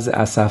خاطر وضع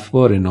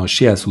اسفبار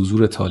ناشی از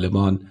حضور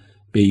طالبان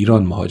به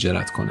ایران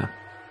مهاجرت کنند.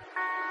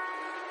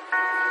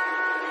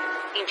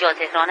 اینجا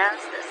تهران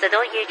است.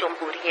 صدای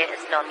جمهوری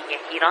اسلامی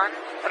ایران،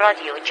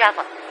 رادیو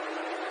جوان.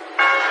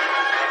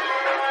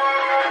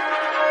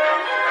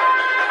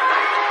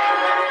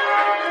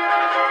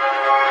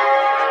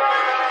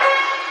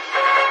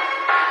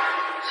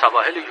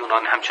 سواحل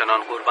یونان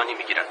همچنان قربانی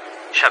میگیرد.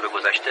 شب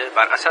گذشته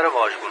بر اثر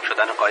واژگون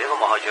شدن قایق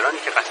مهاجرانی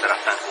که قصد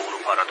رفتن به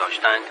اروپا را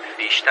داشتند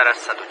بیشتر از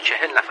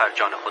 140 نفر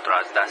جان خود را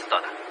از دست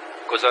دادند.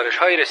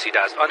 گزارش‌های رسیده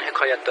از آن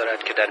حکایت دارد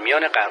که در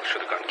میان غرق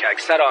شدگان که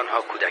اکثر آنها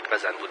کودک و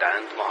زن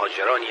بودند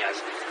مهاجرانی از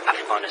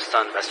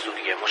افغانستان و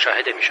سوریه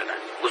مشاهده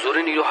می‌شدند. حضور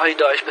نیروهای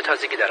داعش به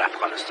تازگی در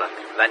افغانستان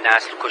و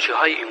نسل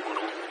کشی‌های این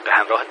گروه به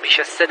همراه بیش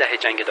از 3 دهه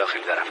جنگ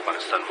داخلی در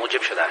افغانستان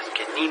موجب شده است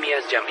که نیمی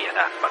از جمعیت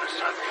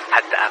افغانستان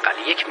حداقل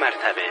یک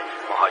مرتبه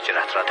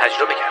مهاجرت را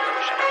تجربه کرده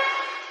باشد.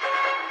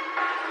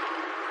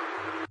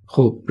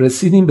 خب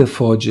رسیدیم به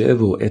فاجعه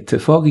و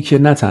اتفاقی که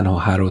نه تنها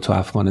هرات و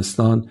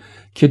افغانستان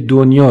که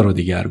دنیا رو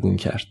دگرگون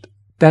کرد.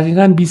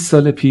 دقیقاً 20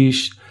 سال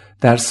پیش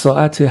در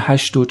ساعت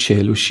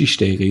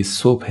 8:46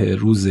 صبح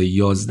روز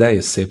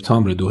 11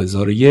 سپتامبر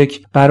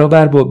 2001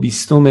 برابر با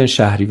 20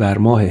 شهریور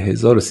ماه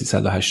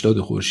 1380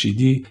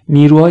 خورشیدی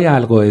نیروهای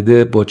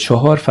القاعده با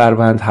 4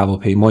 فروند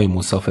هواپیمای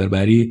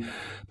مسافربری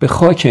به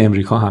خاک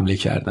امریکا حمله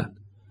کردند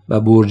و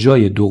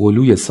برجای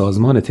دوقلوی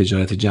سازمان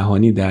تجارت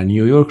جهانی در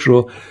نیویورک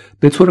رو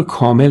به طور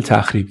کامل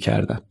تخریب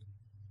کردند.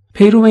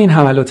 پیرو این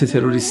حملات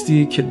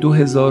تروریستی که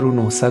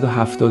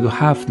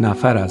 2977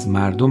 نفر از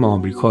مردم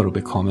آمریکا رو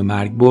به کام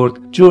مرگ برد،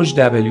 جورج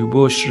دبلیو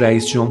بوش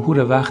رئیس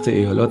جمهور وقت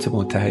ایالات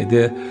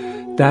متحده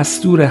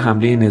دستور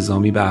حمله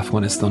نظامی به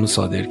افغانستان رو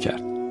صادر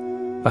کرد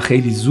و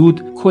خیلی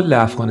زود کل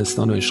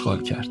افغانستان رو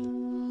اشغال کرد.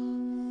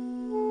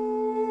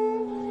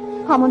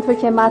 همونطور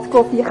که مت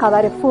گفت یه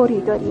خبر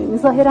فوری داریم.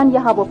 ظاهراً یه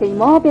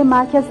هواپیما به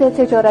مرکز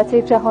تجارت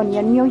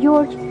جهانی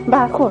نیویورک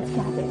برخورد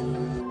کرده.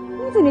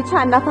 میدونی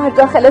چند نفر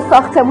داخل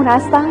ساختمون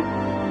هستن؟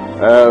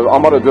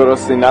 آمار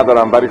درستی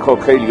ندارم ولی خب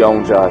خیلی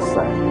اونجا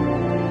هستن.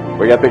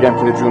 باید بگم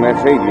که جون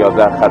خیلی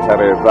در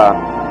خطره و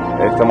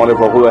احتمال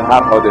وقوع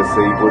هر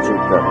حادثه‌ای وجود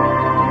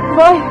داره.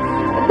 وای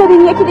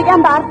ببین یکی دیگه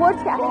هم برخورد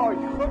کرده.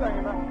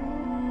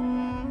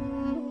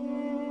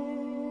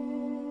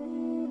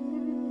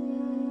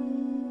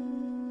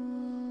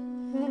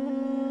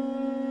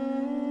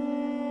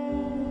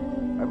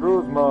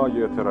 امروز ما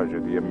یه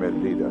تراژدی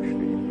ملی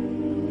داشتیم.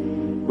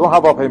 2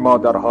 هواپیما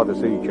در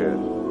حادثه‌ای که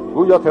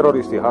گویا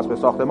تروریستی هست به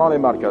ساختمان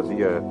مرکزی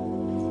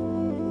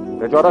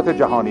تجارت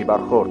جهانی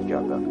برخورد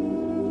کردند.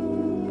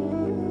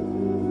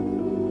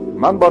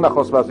 من با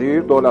نخست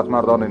وزیر دولت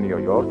مردان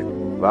نیویورک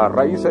و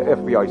رئیس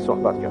FBI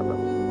صحبت کردم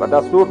و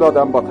دستور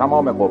دادم با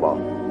تمام قوا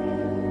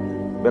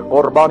به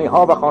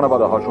قربانی‌ها و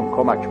خانواده‌هاشون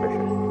کمک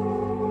بشه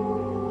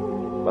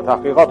و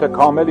تحقیقات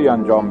کاملی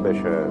انجام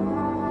بشه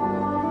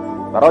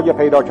برای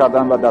پیدا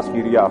کردن و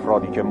دستگیری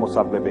افرادی که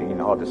مسبب این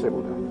حادثه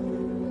بودند.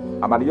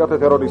 عملیات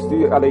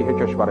تروریستی علیه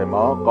کشور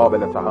ما قابل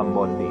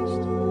تحمل نیست.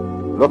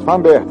 لطفاً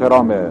به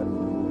احترام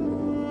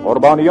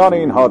قربانیان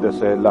این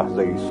حادثه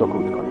لحظه‌ای سکوت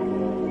کنید.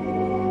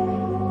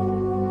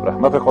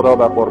 رحمت خدا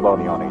بر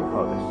قربانیان این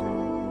حادثه.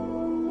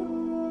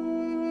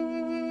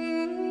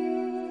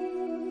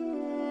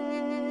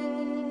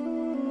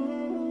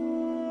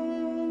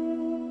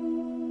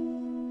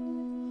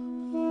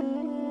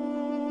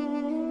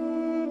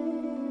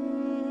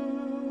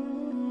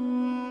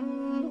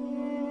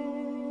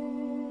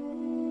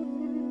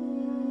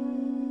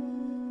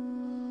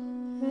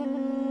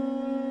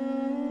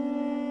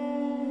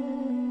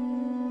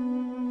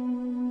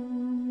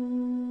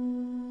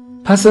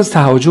 پس از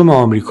تهاجم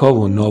آمریکا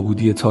و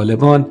نابودی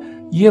طالبان،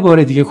 یه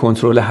بار دیگه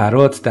کنترل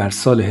هرات در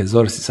سال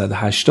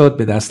 1380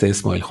 به دست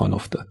اسماعیل خان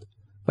افتاد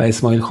و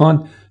اسماعیل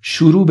خان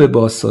شروع به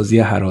بازسازی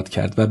هرات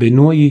کرد و به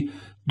نوعی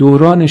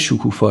دوران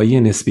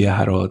شکوفایی نسبی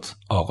هرات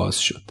آغاز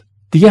شد.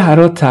 دیگه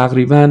هرات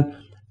تقریباً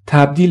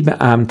تبدیل به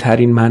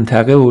امن‌ترین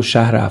منطقه و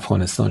شهر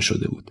افغانستان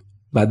شده بود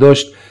و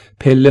داشت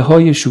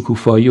پله‌های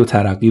شکوفایی و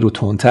ترقی رو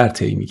تندتر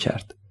طی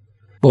می‌کرد.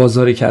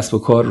 بازار کسب و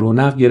کار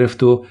رونق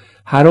گرفت و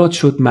هرات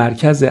شد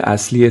مرکز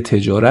اصلی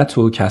تجارت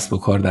و کسب و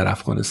کار در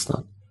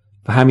افغانستان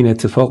و همین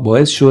اتفاق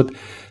باعث شد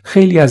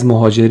خیلی از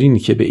مهاجرینی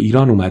که به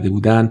ایران اومده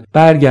بودن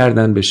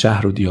برگردن به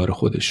شهر و دیار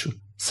خودشون.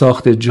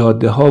 ساخت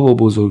جاده ها و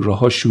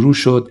بزرگراه‌ها شروع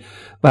شد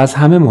و از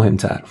همه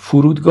مهمتر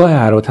فرودگاه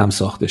هرات هم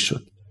ساخته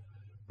شد.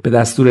 به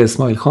دستور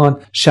اسماعیل خان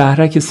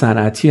شهرک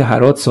صنعتی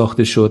هرات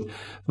ساخته شد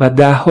و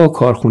 10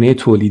 کارخونه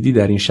تولیدی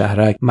در این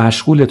شهرک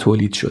مشغول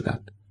تولید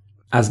شدند.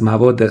 از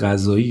مواد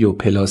غذایی و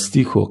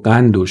پلاستیک و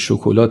قند و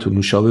شکلات و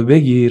نوشابه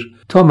بگیر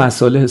تا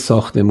مصالح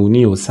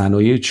ساختمونی و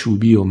صنایع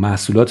چوبی و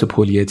محصولات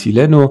پلی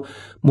اتیلن و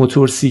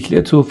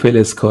موتورسیکلت و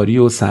فلزکاری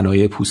و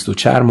صنایع پوست و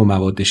چرم و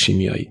مواد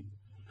شیمیایی.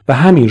 و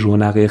همین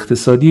رونق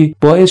اقتصادی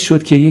باعث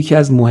شد که یکی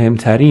از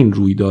مهمترین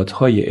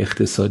رویدادهای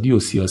اقتصادی و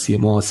سیاسی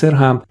معاصر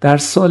هم در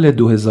سال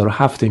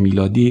 2007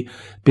 میلادی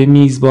به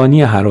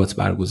میزبانی هرات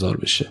برگزار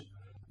بشه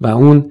و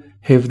اون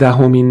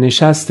 17مین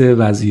نشست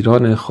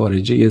وزیران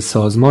خارجه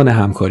سازمان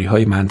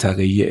همکاری‌های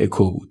منطقه‌ای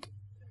اکو بود.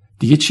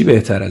 دیگه چی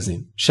بهتر از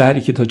این؟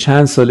 شهری که تا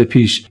چند سال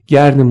پیش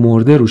گرد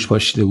مرده روش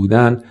پاشیده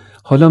بودن،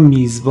 حالا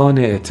میزبان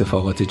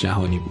اتفاقات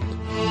جهانی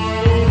بود.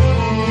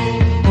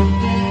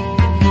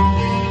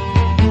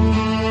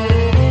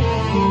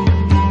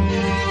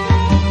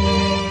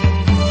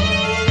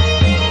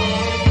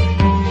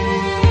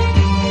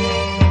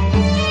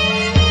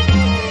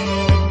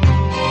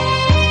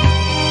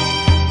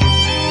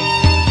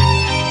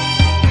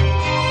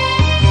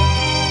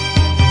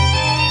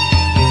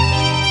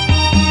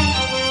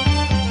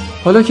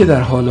 حالا که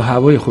در حال و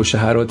هوای خوش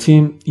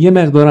هراتیم، یه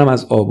مقدارم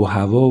از آب و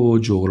هوا و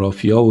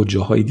جغرافیا و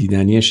جاهای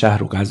دیدنی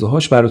شهر و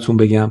غذاهاش براتون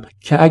بگم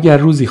که اگر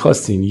روزی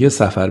خواستین یه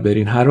سفر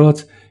برین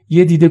هرات،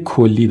 یه دید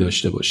کلی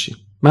داشته باشین.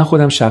 من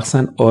خودم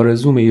شخصا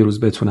آرزومه یه روز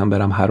بتونم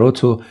برم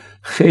هرات و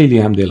خیلی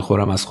هم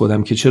دلخورم از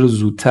خودم که چرا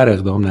زودتر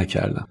اقدام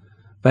نکردم.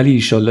 ولی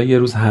ایشالله یه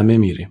روز همه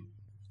میریم.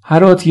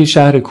 هرات یه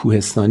شهر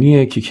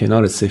کوهستانیه که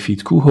کنار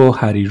سفیدکوه و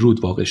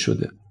هریرود واقع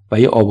شده و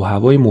یه آب و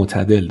هوای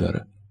معتدل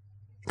داره.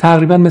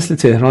 تقریبا مثل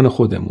تهران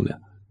خودمونه.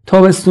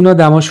 تابستونا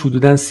دماش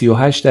حدوداً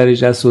 38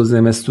 درجه است و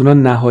زمستونا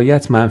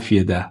نهایت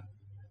 -10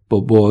 با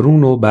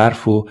بارون و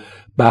برف و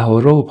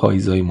بهارا و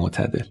پاییزای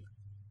معتدل.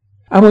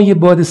 اما یه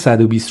باد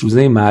 120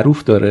 روزه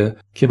معروف داره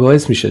که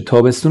باعث میشه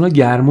تابستونا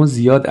گرما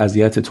زیاد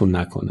اذیتتون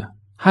نکنه.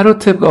 هرات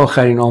طبق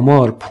آخرین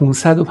آمار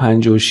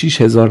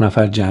 556,000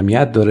 نفر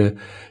جمعیت داره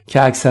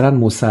که اکثرا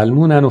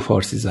مسلمونن و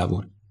فارسی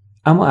زبون،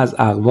 اما از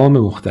اقوام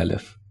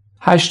مختلف.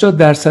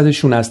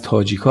 80% از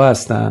تاجیک‌ها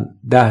هستن،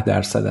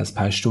 10% از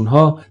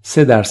پشتون‌ها،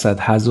 3%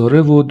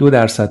 هزاره و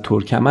 2%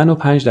 ترکمن و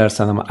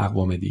 5% هم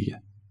اقوام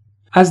دیگه.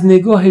 از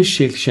نگاه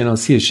شکل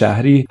شناسی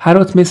شهری،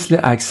 هرات مثل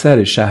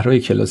اکثر شهرهای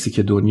کلاسیک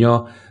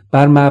دنیا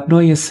بر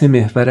مبنای 3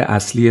 محور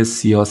اصلی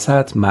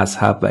سیاست،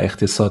 مذهب و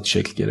اقتصاد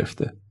شکل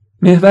گرفته.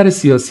 محور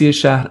سیاسی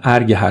شهر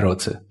ارگ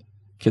هراته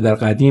که در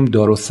قدیم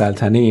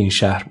دارالسلطنه این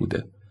شهر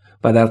بوده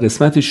و در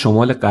قسمت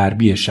شمال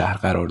غربی شهر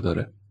قرار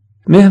داره.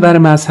 محور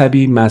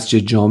مذهبی مسجد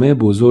جامع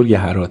بزرگ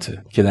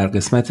هراته که در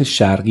قسمت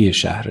شرقی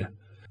شهره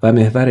و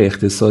محور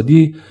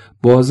اقتصادی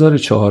بازار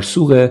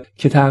چهارسوقه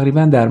که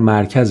تقریباً در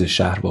مرکز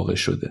شهر واقع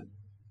شده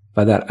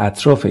و در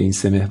اطراف این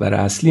 3 محور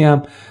اصلی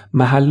هم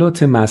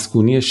محلات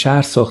مسکونی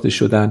شهر ساخته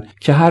شدن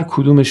که هر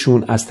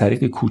کدومشون از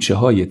طریق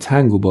کوچه‌های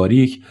تنگ و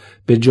باریک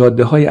به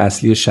جاده‌های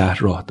اصلی شهر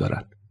راه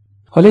دارن.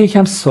 حالا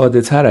یکم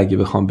ساده تر اگه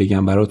بخوام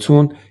بگم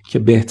براتون که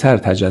بهتر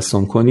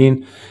تجسم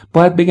کنین،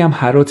 باید بگم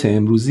هرات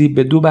امروزی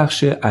به 2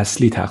 بخش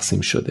اصلی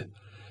تقسیم شده.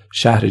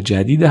 شهر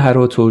جدید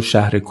هرات و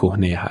شهر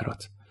کهنه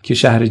هرات که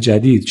شهر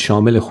جدید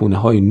شامل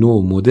خونه‌های نو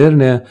و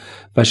مدرنه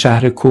و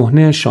شهر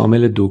کهنه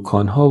شامل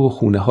دکان‌ها و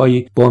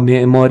خونه‌های با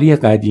معماری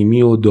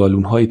قدیمی و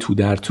دالون‌های تو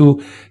در تو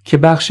که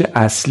بخش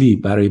اصلی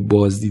برای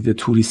بازدید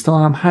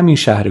توریست‌ها هم همین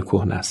شهر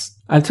کهنه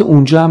است. البته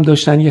اونجا هم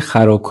داشتن یه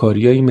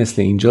خرابکاریایی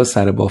مثل اینجا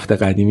سر بافت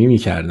قدیمی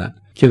می‌کردن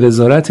که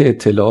وزارت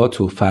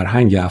اطلاعات و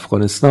فرهنگ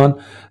افغانستان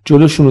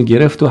جلوشون رو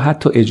گرفت و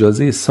حتی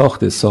اجازه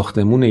ساخت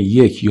ساختمون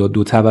 1 یا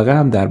 2 طبقه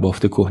هم در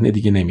بافت کهنه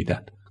دیگه نمیدن.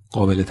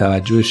 قابل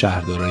توجه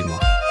شهردارای ما.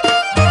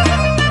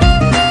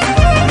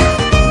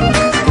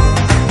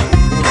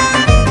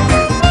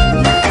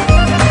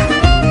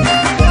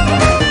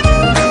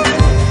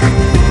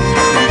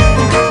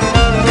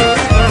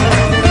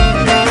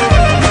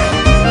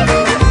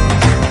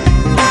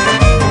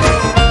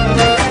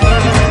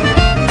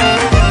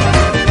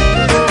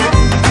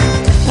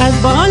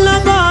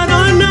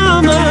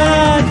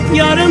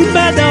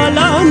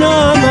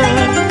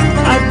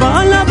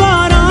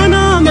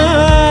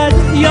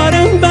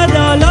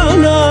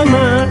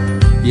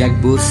 یک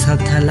بوسه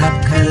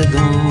طلب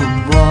کردم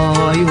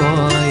وای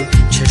وای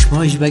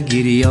چشماش به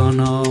گریان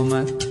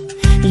آمد.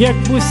 یک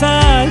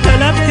بوسه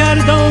طلب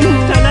کردم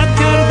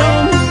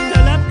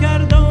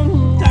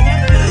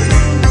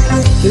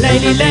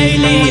لیلی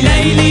لیلی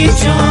لیلی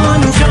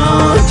جان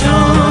جان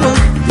جان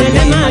دل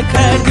ما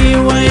کردی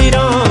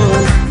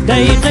ویران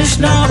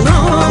دقیقش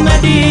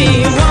آمدی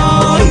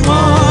وای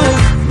وای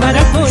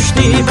مرا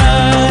کشتی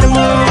بر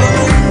ما.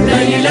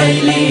 لیلی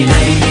لیلی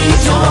لیلی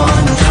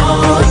جان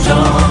جان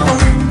جان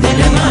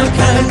دل ما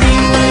کردی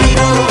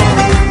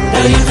ویران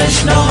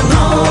دقیقش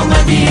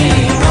آمدی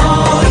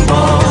وای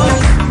وای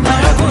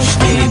مرا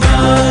کشتی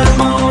بر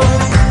ما.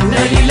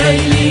 لیلی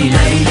لیلی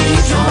لیلی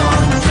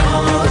جان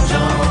جان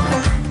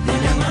جان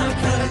دل ما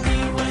کردی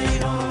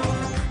ویران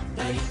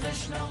دقیقش.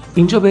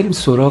 اینجا بریم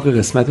سراغ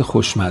قسمت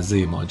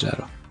خوشمزه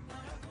ماجرا.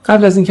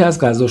 قبل از اینکه از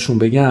غذاشون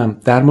بگم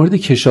در مورد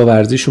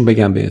کشاورزیشون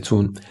بگم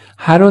بهتون.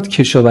 هرات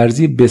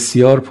کشاورزی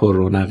بسیار پر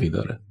رونقی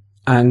داره.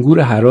 انگور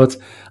هرات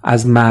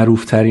از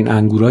معروفترین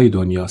انگورهای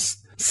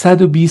دنیاست.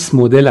 120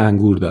 مدل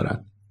انگور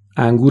دارن.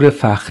 انگور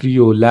فخری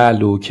و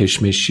لعل و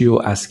کشمشی و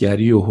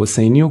عسگری و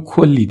حسینی و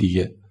کلی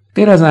دیگه.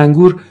 غیر از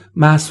انگور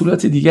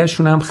محصولات دیگه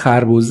شون هم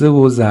خربزه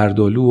و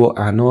زردالو و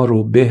انار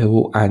و به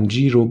و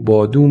انجیر و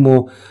بادوم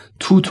و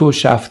توت و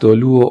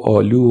شفتالو و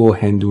آلو و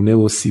هندونه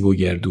و سیب و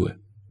گردوه.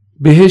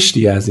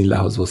 بهشتی از این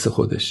لحاظ واسه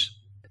خودش.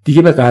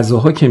 دیگه به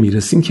غذاها که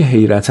میرسیم که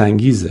حیرت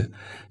انگیزه.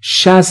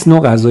 60 نوع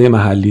غذای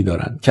محلی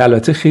دارن که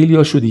البته خیلی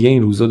هاشو دیگه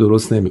این روزا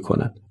درست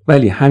نمیکنن،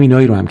 ولی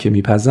همینایی رو هم که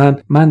میپزن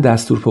من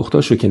دستور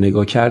پختاشو که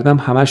نگاه کردم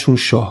همشون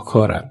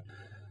شاهکارن.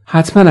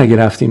 حتما اگه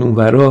رفتین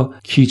اونورا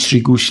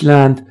کیچری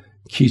گوشلند،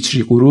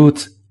 کیچری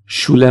قروت،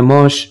 شوله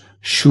ماش،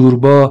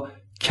 شوربا،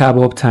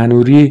 کباب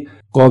تنوری،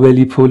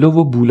 قابلی پلو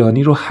و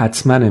بولانی رو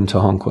حتما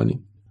امتحان کنین.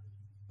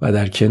 و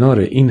در کنار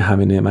این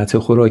همه نعمت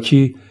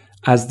خوراکی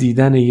از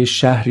دیدن یه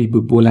شهری به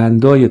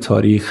بلندای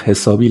تاریخ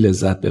حسابی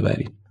لذت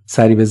ببریم.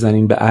 سری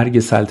بزنین به ارگ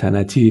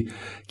سلطنتی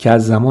که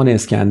از زمان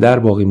اسکندر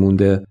باقی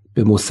مونده،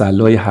 به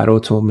مصلای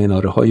هرات و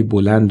مناره‌های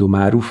بلند و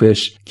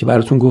معروفش که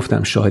براتون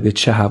گفتم شاهد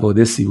چه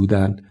حوادثی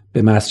بودن،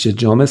 به مسجد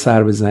جامع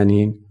سر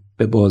بزنین،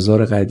 به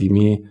بازار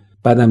قدیمی،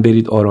 بعدم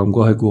برید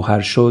آرامگاه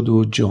گوهرشاد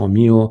و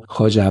جامی و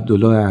خواجه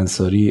عبدالله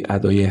انصاری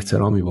ادای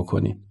احترامی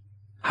بکنین.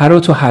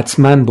 هراتو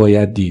حتما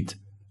باید دید.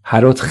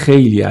 هرات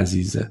خیلی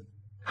عزیزه،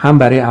 هم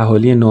برای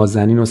اهالی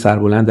نازنین و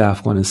سربلند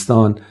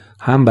افغانستان،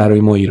 هم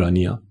برای ما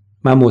ایرانی‌ها.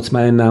 من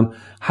مطمئنم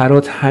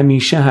هرات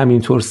همیشه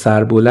همینطور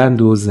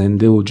سربلند و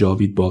زنده و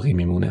جاوید باقی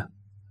میمونه.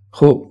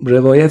 خب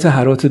روایت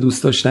هرات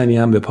دوست داشتنی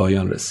هم به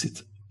پایان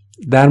رسید.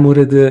 در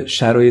مورد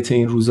شرایط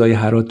این روزای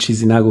هرات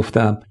چیزی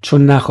نگفتم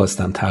چون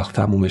نخواستم تلخ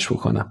تمومش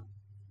بکنم.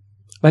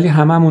 ولی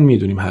هممون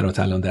میدونیم هرات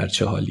الان در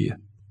چه حالیه.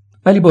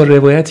 ولی با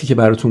روایتی که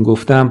براتون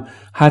گفتم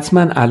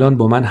حتما الان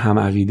با من هم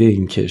عقیده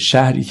این که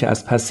شهری که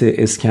از پس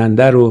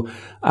اسکندر و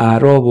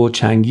اعراب و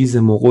چنگیز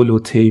مغول و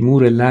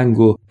تیمور لنگ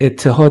و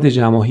اتحاد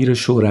جماهیر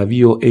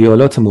شوروی و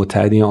ایالات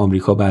متحده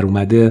آمریکا بر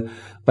اومده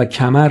و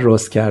کمر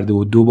راست کرده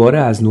و دوباره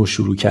از نو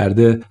شروع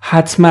کرده،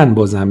 حتما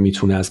بازم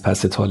میتونه از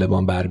پس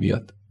طالبان بر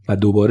بیاد و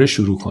دوباره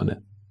شروع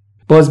کنه.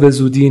 باز به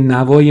زودی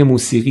نوای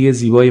موسیقی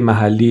زیبای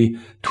محلی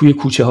توی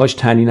کوچه هاش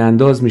طنین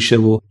انداز میشه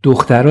و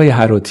دخترای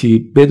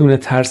هراتی بدون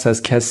ترس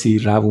از کسی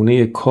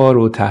روونه کار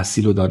و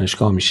تحصیل و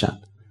دانشگاه میشن.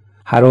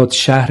 هرات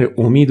شهر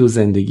امید و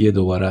زندگی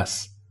دوباره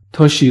است.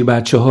 تا شیر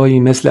بچه‌هایی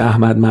مثل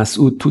احمد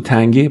مسعود تو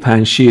تنگه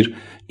پنشیر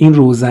این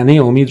روزنه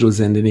امید رو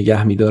زنده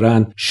نگه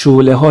می‌دارن،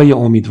 شعله‌های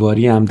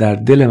امیدواری هم در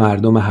دل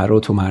مردم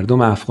هرات و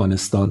مردم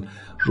افغانستان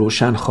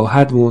روشن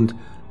خواهد موند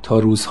تا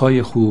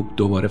روزهای خوب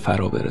دوباره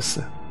فرا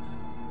برسه.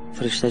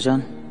 فرشته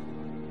جان،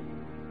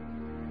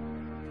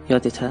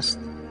 یادت هست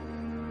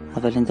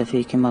اولین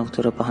دفعه‌ای که ما و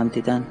تو رو با هم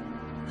دیدن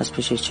از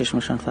پیش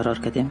چشمشان فرار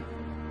کردیم؟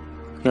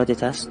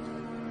 یادت هست؟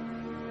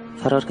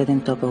 فرار کردیم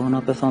تا به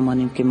اونا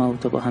بفهمانیم که ما و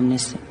تو با هم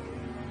نیستیم.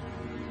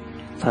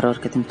 فرار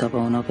کردیم تا به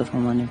اونا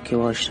بفهمانیم که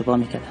وا اشتباه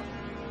میکردم.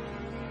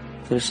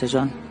 فرشته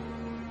جان،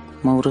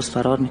 ما او روز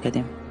فرار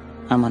میکردیم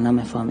اما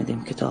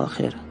نمیفهمیدیم که تا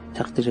آخر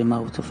تقدیر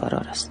ما و تو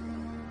فرار است.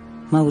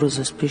 ما او روز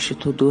از پیش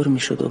تو دور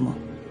میشدم و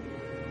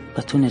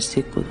با تو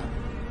نزدیک بودم،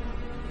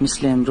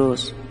 مثل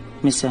امروز،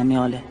 مثل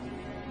امیاله.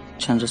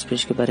 چند روز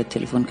پیش که برای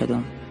تلفن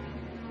کردم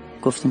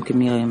گفتیم که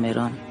میایم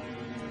ایران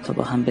تا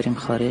با هم بریم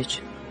خارج،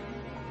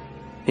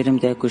 بریم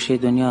در گوشه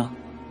دنیا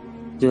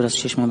دور از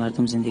چشم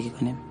مردم زندگی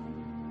کنیم.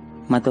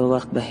 من دو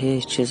وقت به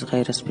هیچ چیز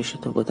غیر از پیش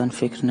تو بودن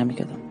فکر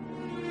نمیکردم.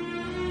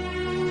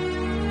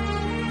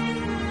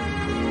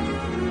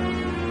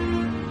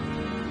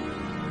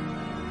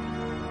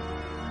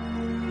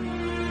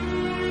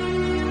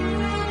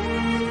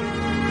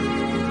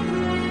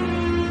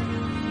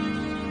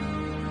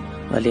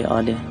 ولی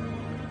آله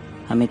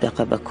همین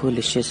دقیقه به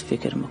کل چیز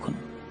فکر میکنم،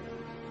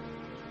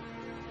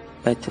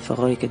 به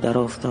اتفاقایی که در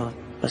افتاد،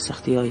 به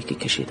سختیایی که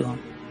کشیدم،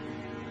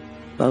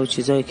 به او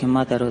چیزایی که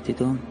ما در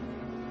دیدم.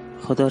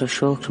 خدا را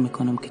شکر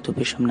میکنم که تو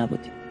پیشم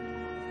نبودی.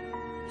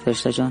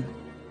 فرشته جان،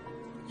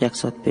 1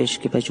 ساعت پیش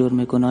که به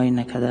جرم گناهی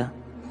نکرده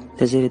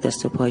در زیر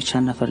دست و پای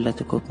چند نفر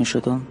لطکوب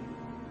میشدم،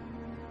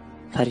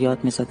 فریاد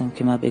میزدم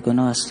که من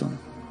بیگناه هستم،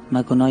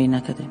 من گناهی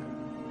نکردم.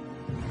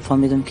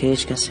 فهمیدم که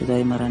هیچ کس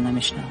صدای مرا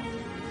نمیشنوه.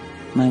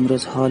 من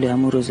امروز حال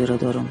همون روزی را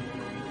دارم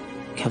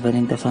که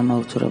اولین دفعه ما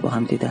و تو را با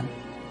هم دیدن.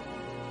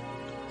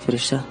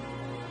 فرشته،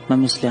 من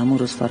مثل همون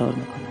روز فرار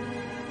میکنم.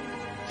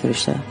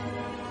 فرشته،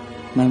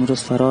 من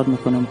امروز فرار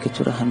میکنم که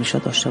تو را همیشه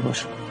داشته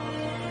باشم.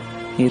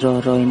 این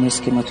راهی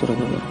نیست که من تو را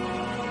ببرم.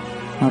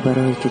 من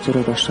برای که تو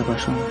را داشته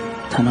باشم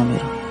تنها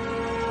میرم.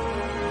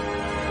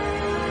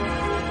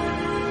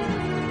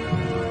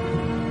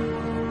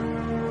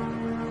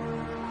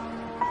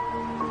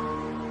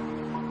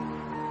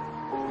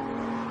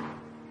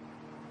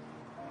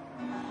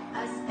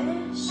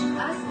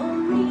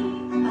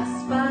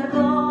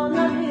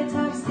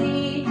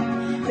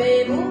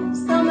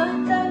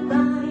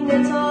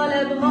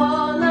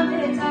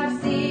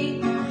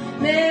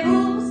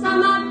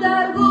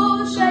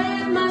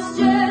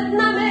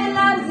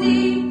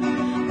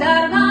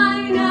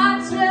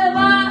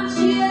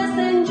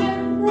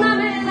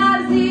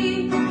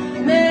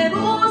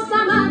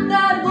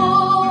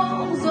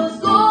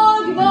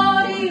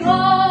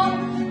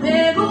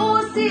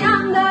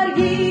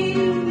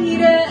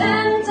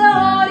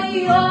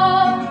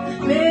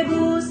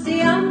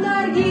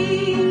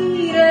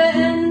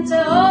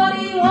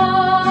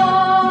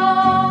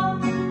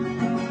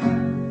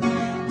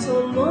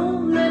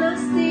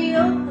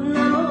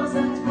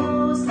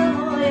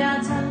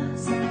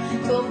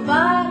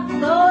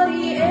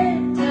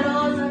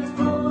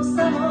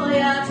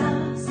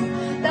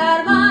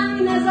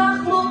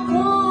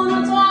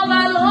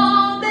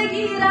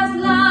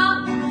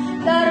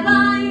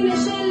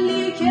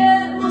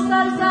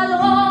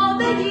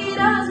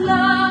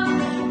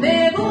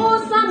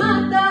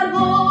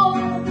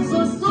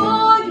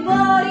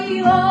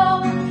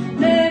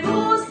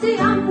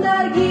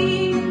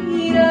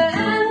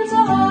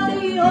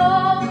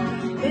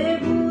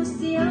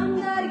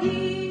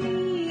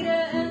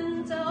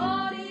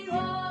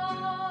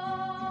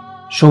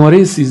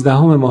 شماره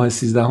 13 ماه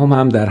 13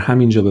 هم در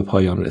همینجا به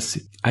پایان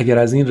رسید. اگر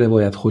از این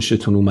روایت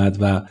خوشتون اومد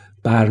و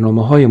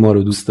برنامه‌های ما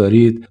رو دوست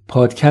دارید،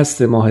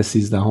 پادکست ماه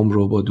 13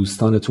 رو با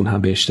دوستانتون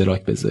هم به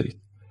اشتراک بذارید.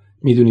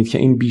 میدونید که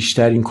این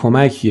بیشترین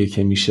کمکیه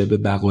که میشه به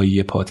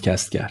بقایی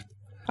پادکست کرد.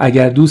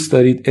 اگر دوست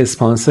دارید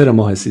اسپانسر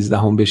ماه 13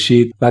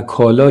 بشید و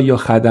کالا یا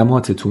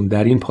خدماتتون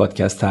در این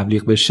پادکست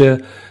تبلیغ بشه،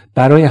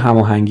 برای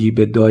هماهنگی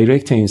به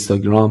دایرکت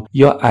اینستاگرام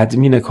یا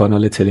ادمین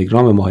کانال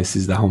تلگرام ماه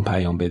 13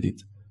 پیام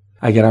بدید.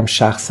 اگرم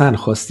شخصا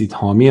خواستید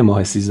حامی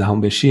ماه 13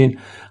 بشین،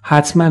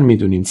 حتما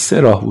میدونین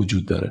 3 راه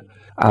وجود داره.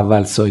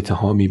 اول سایت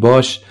حامی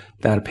باش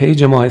در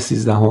پیج ماه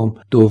 13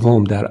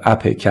 دوم در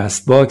اپ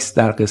کست باکس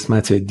در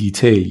قسمت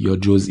دیتیل یا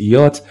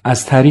جزئیات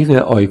از طریق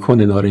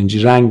آیکون نارنجی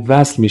رنگ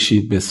وصل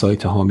میشید به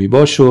سایت هامی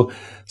باش و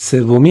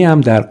سومی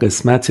هم در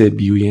قسمت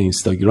بیوی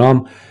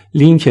اینستاگرام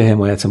لینک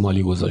حمایت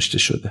مالی گذاشته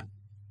شده.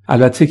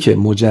 البته که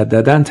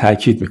مجدداً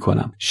تأکید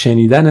میکنم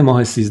شنیدن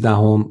ماه 13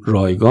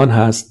 رایگان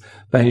هست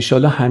و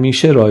انشالله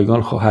همیشه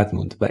رایگان خواهد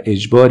موند و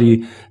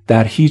اجباری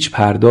در هیچ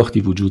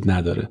پرداختی وجود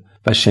نداره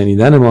و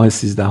شنیدن ماه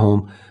 13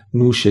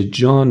 نوش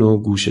جان و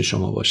گوش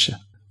شما باشه.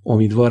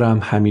 امیدوارم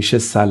همیشه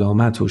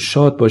سلامت و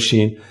شاد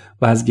باشین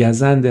و از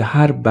گزند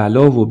هر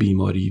بلا و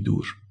بیماری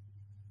دور.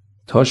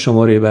 تا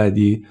شماره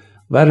بعدی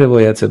و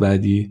روایت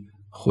بعدی،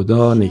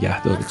 خدا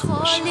نگهدارتون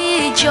باشه.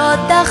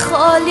 جاده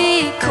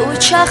خالی،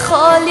 کوچه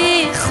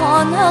خالی،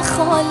 خانه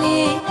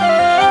خالی،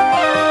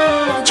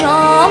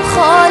 جام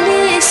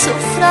خالی،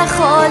 سفره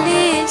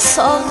خالی،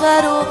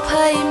 ساغر و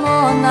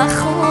پیمان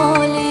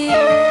خالی،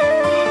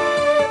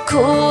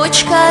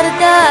 کوچ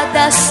کرده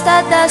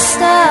دسته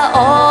دسته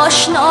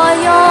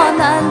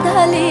آشنایان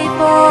اندلی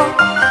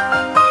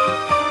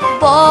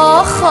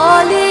با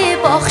خالی،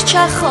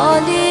 باغچه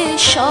خالی،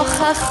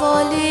 شاخه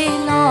خالی،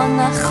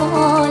 لانه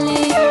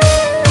خالی.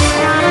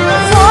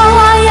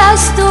 وای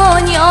از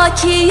دنیا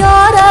که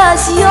یار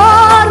از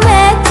یار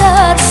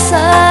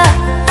میترسه،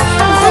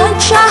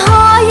 غنچه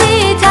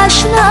های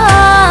تشنه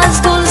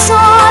از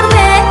گلزار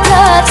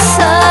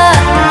میترسه،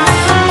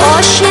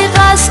 عاشق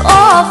از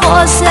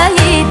آوازه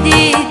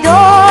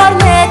دیدار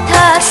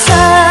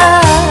میترسه،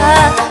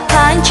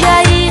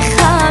 پنجه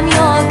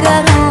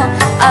خمیاگران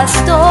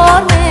از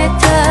دار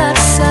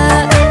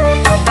میترسه،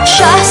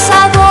 شه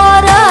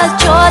سوار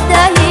از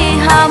جاده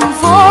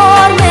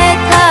هموار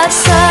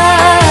میترسه،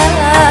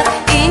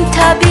 این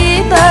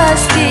طبیب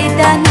از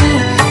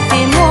دیدنی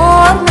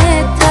بیمار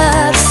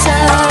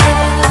میترسه.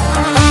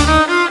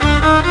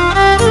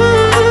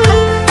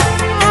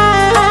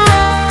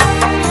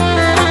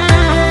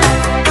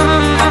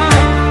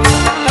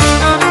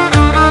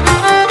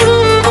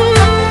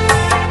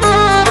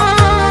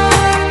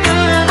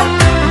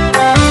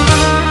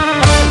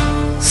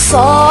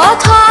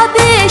 ساعتها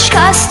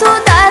بشکست و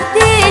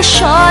دردی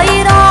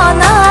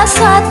شاعرانه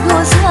صد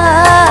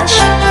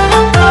گذشت،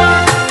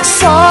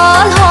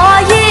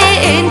 سالهای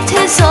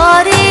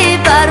انتظاری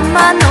بر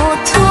من و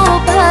تو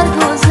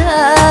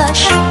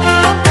برگذشت،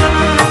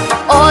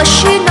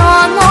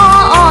 آشنا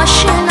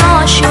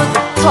ناآشنا شد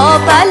تا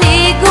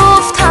بلی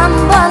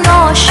گفتم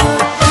بلا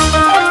شد،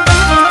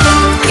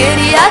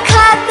 گریه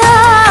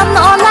کردم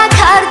ناله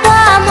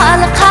کردم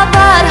حلقه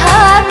بر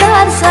هر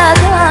در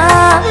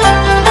زدم،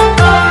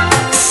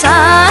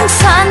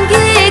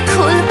 سنگی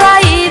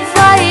کلبه‌ای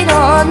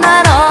ویرانه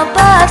را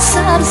بر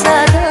سر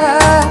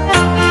زدم،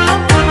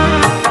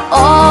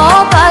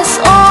 آب از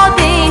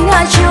آبی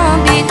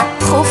نجنبید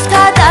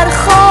خفته در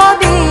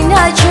خوابی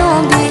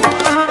نجنبید،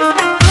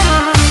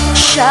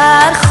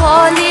 شهر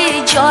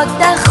خالی،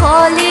 جاده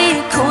خالی،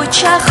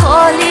 کوچه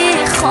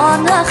خالی،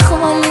 خانه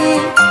خالی،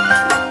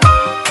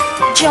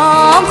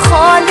 جام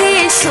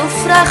خالی،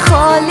 سفره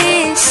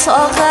خالی،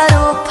 ساغر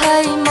و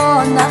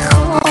پیمان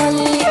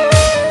خالی.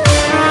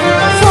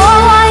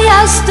 وای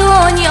از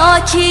دنیا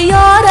که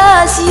یار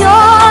از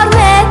یار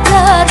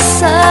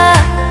میترسه،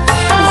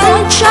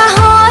 غنچه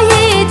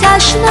های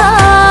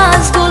تشنه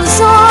از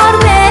گلزار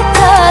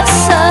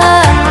میترسه،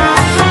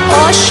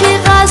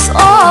 عاشق از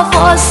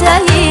آوازه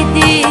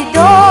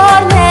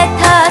دیدار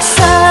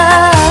میترسه،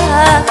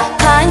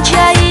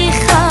 پنجه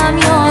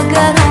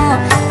خمیاگران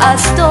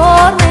از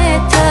دار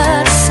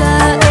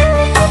میترسه،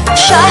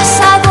 شه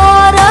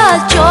سوار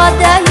از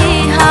جاده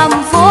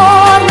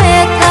هموار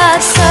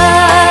میترسه،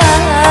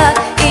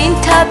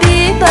 این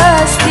طبیب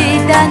از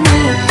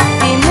دیدنی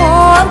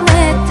بیمار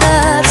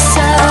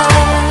میترسه.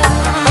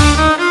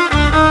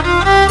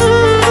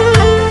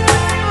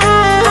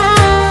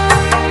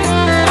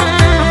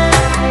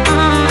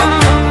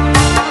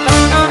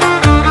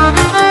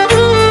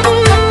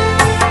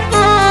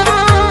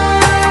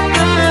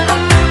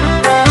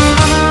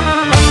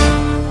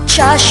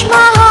 چشمه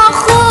ها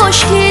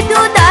خشکید و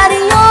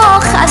دریا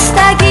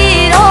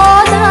خستگی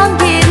را دم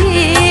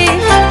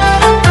گرفت،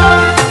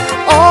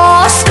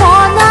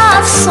 آسمان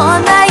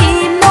افسانه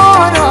ای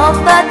ما را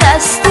به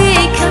دستی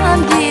کم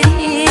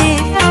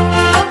گرفت،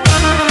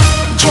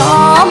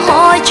 جام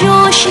ها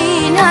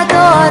جوشی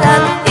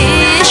ندارد،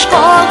 عشق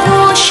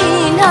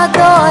آغوشی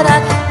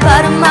ندارد،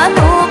 بر من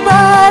و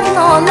بر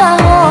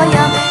ناله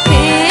هایم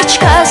هیچ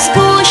کس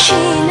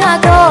گوشی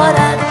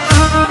ندارد،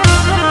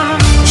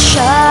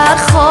 شهر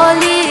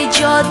خالی،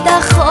 جاده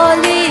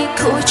خالی،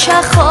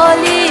 کوچه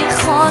خالی،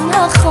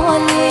 خانه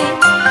خالی،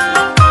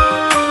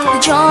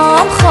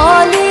 جام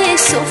خالی،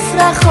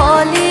 سفره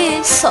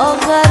خالی،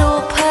 ساغر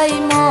و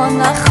پیمان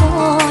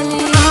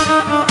خالی،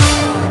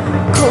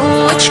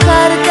 کوچ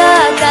کرده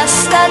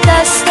دسته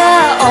دسته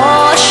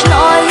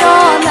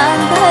آشنایان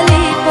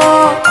اندلی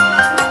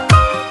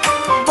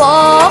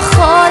با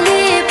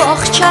خالی،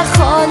 باغچه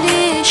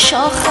خالی،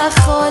 شاخه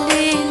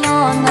خالی،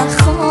 لانه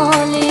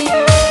خالی،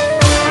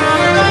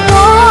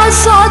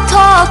 بازا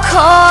تا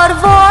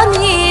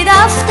کاروانی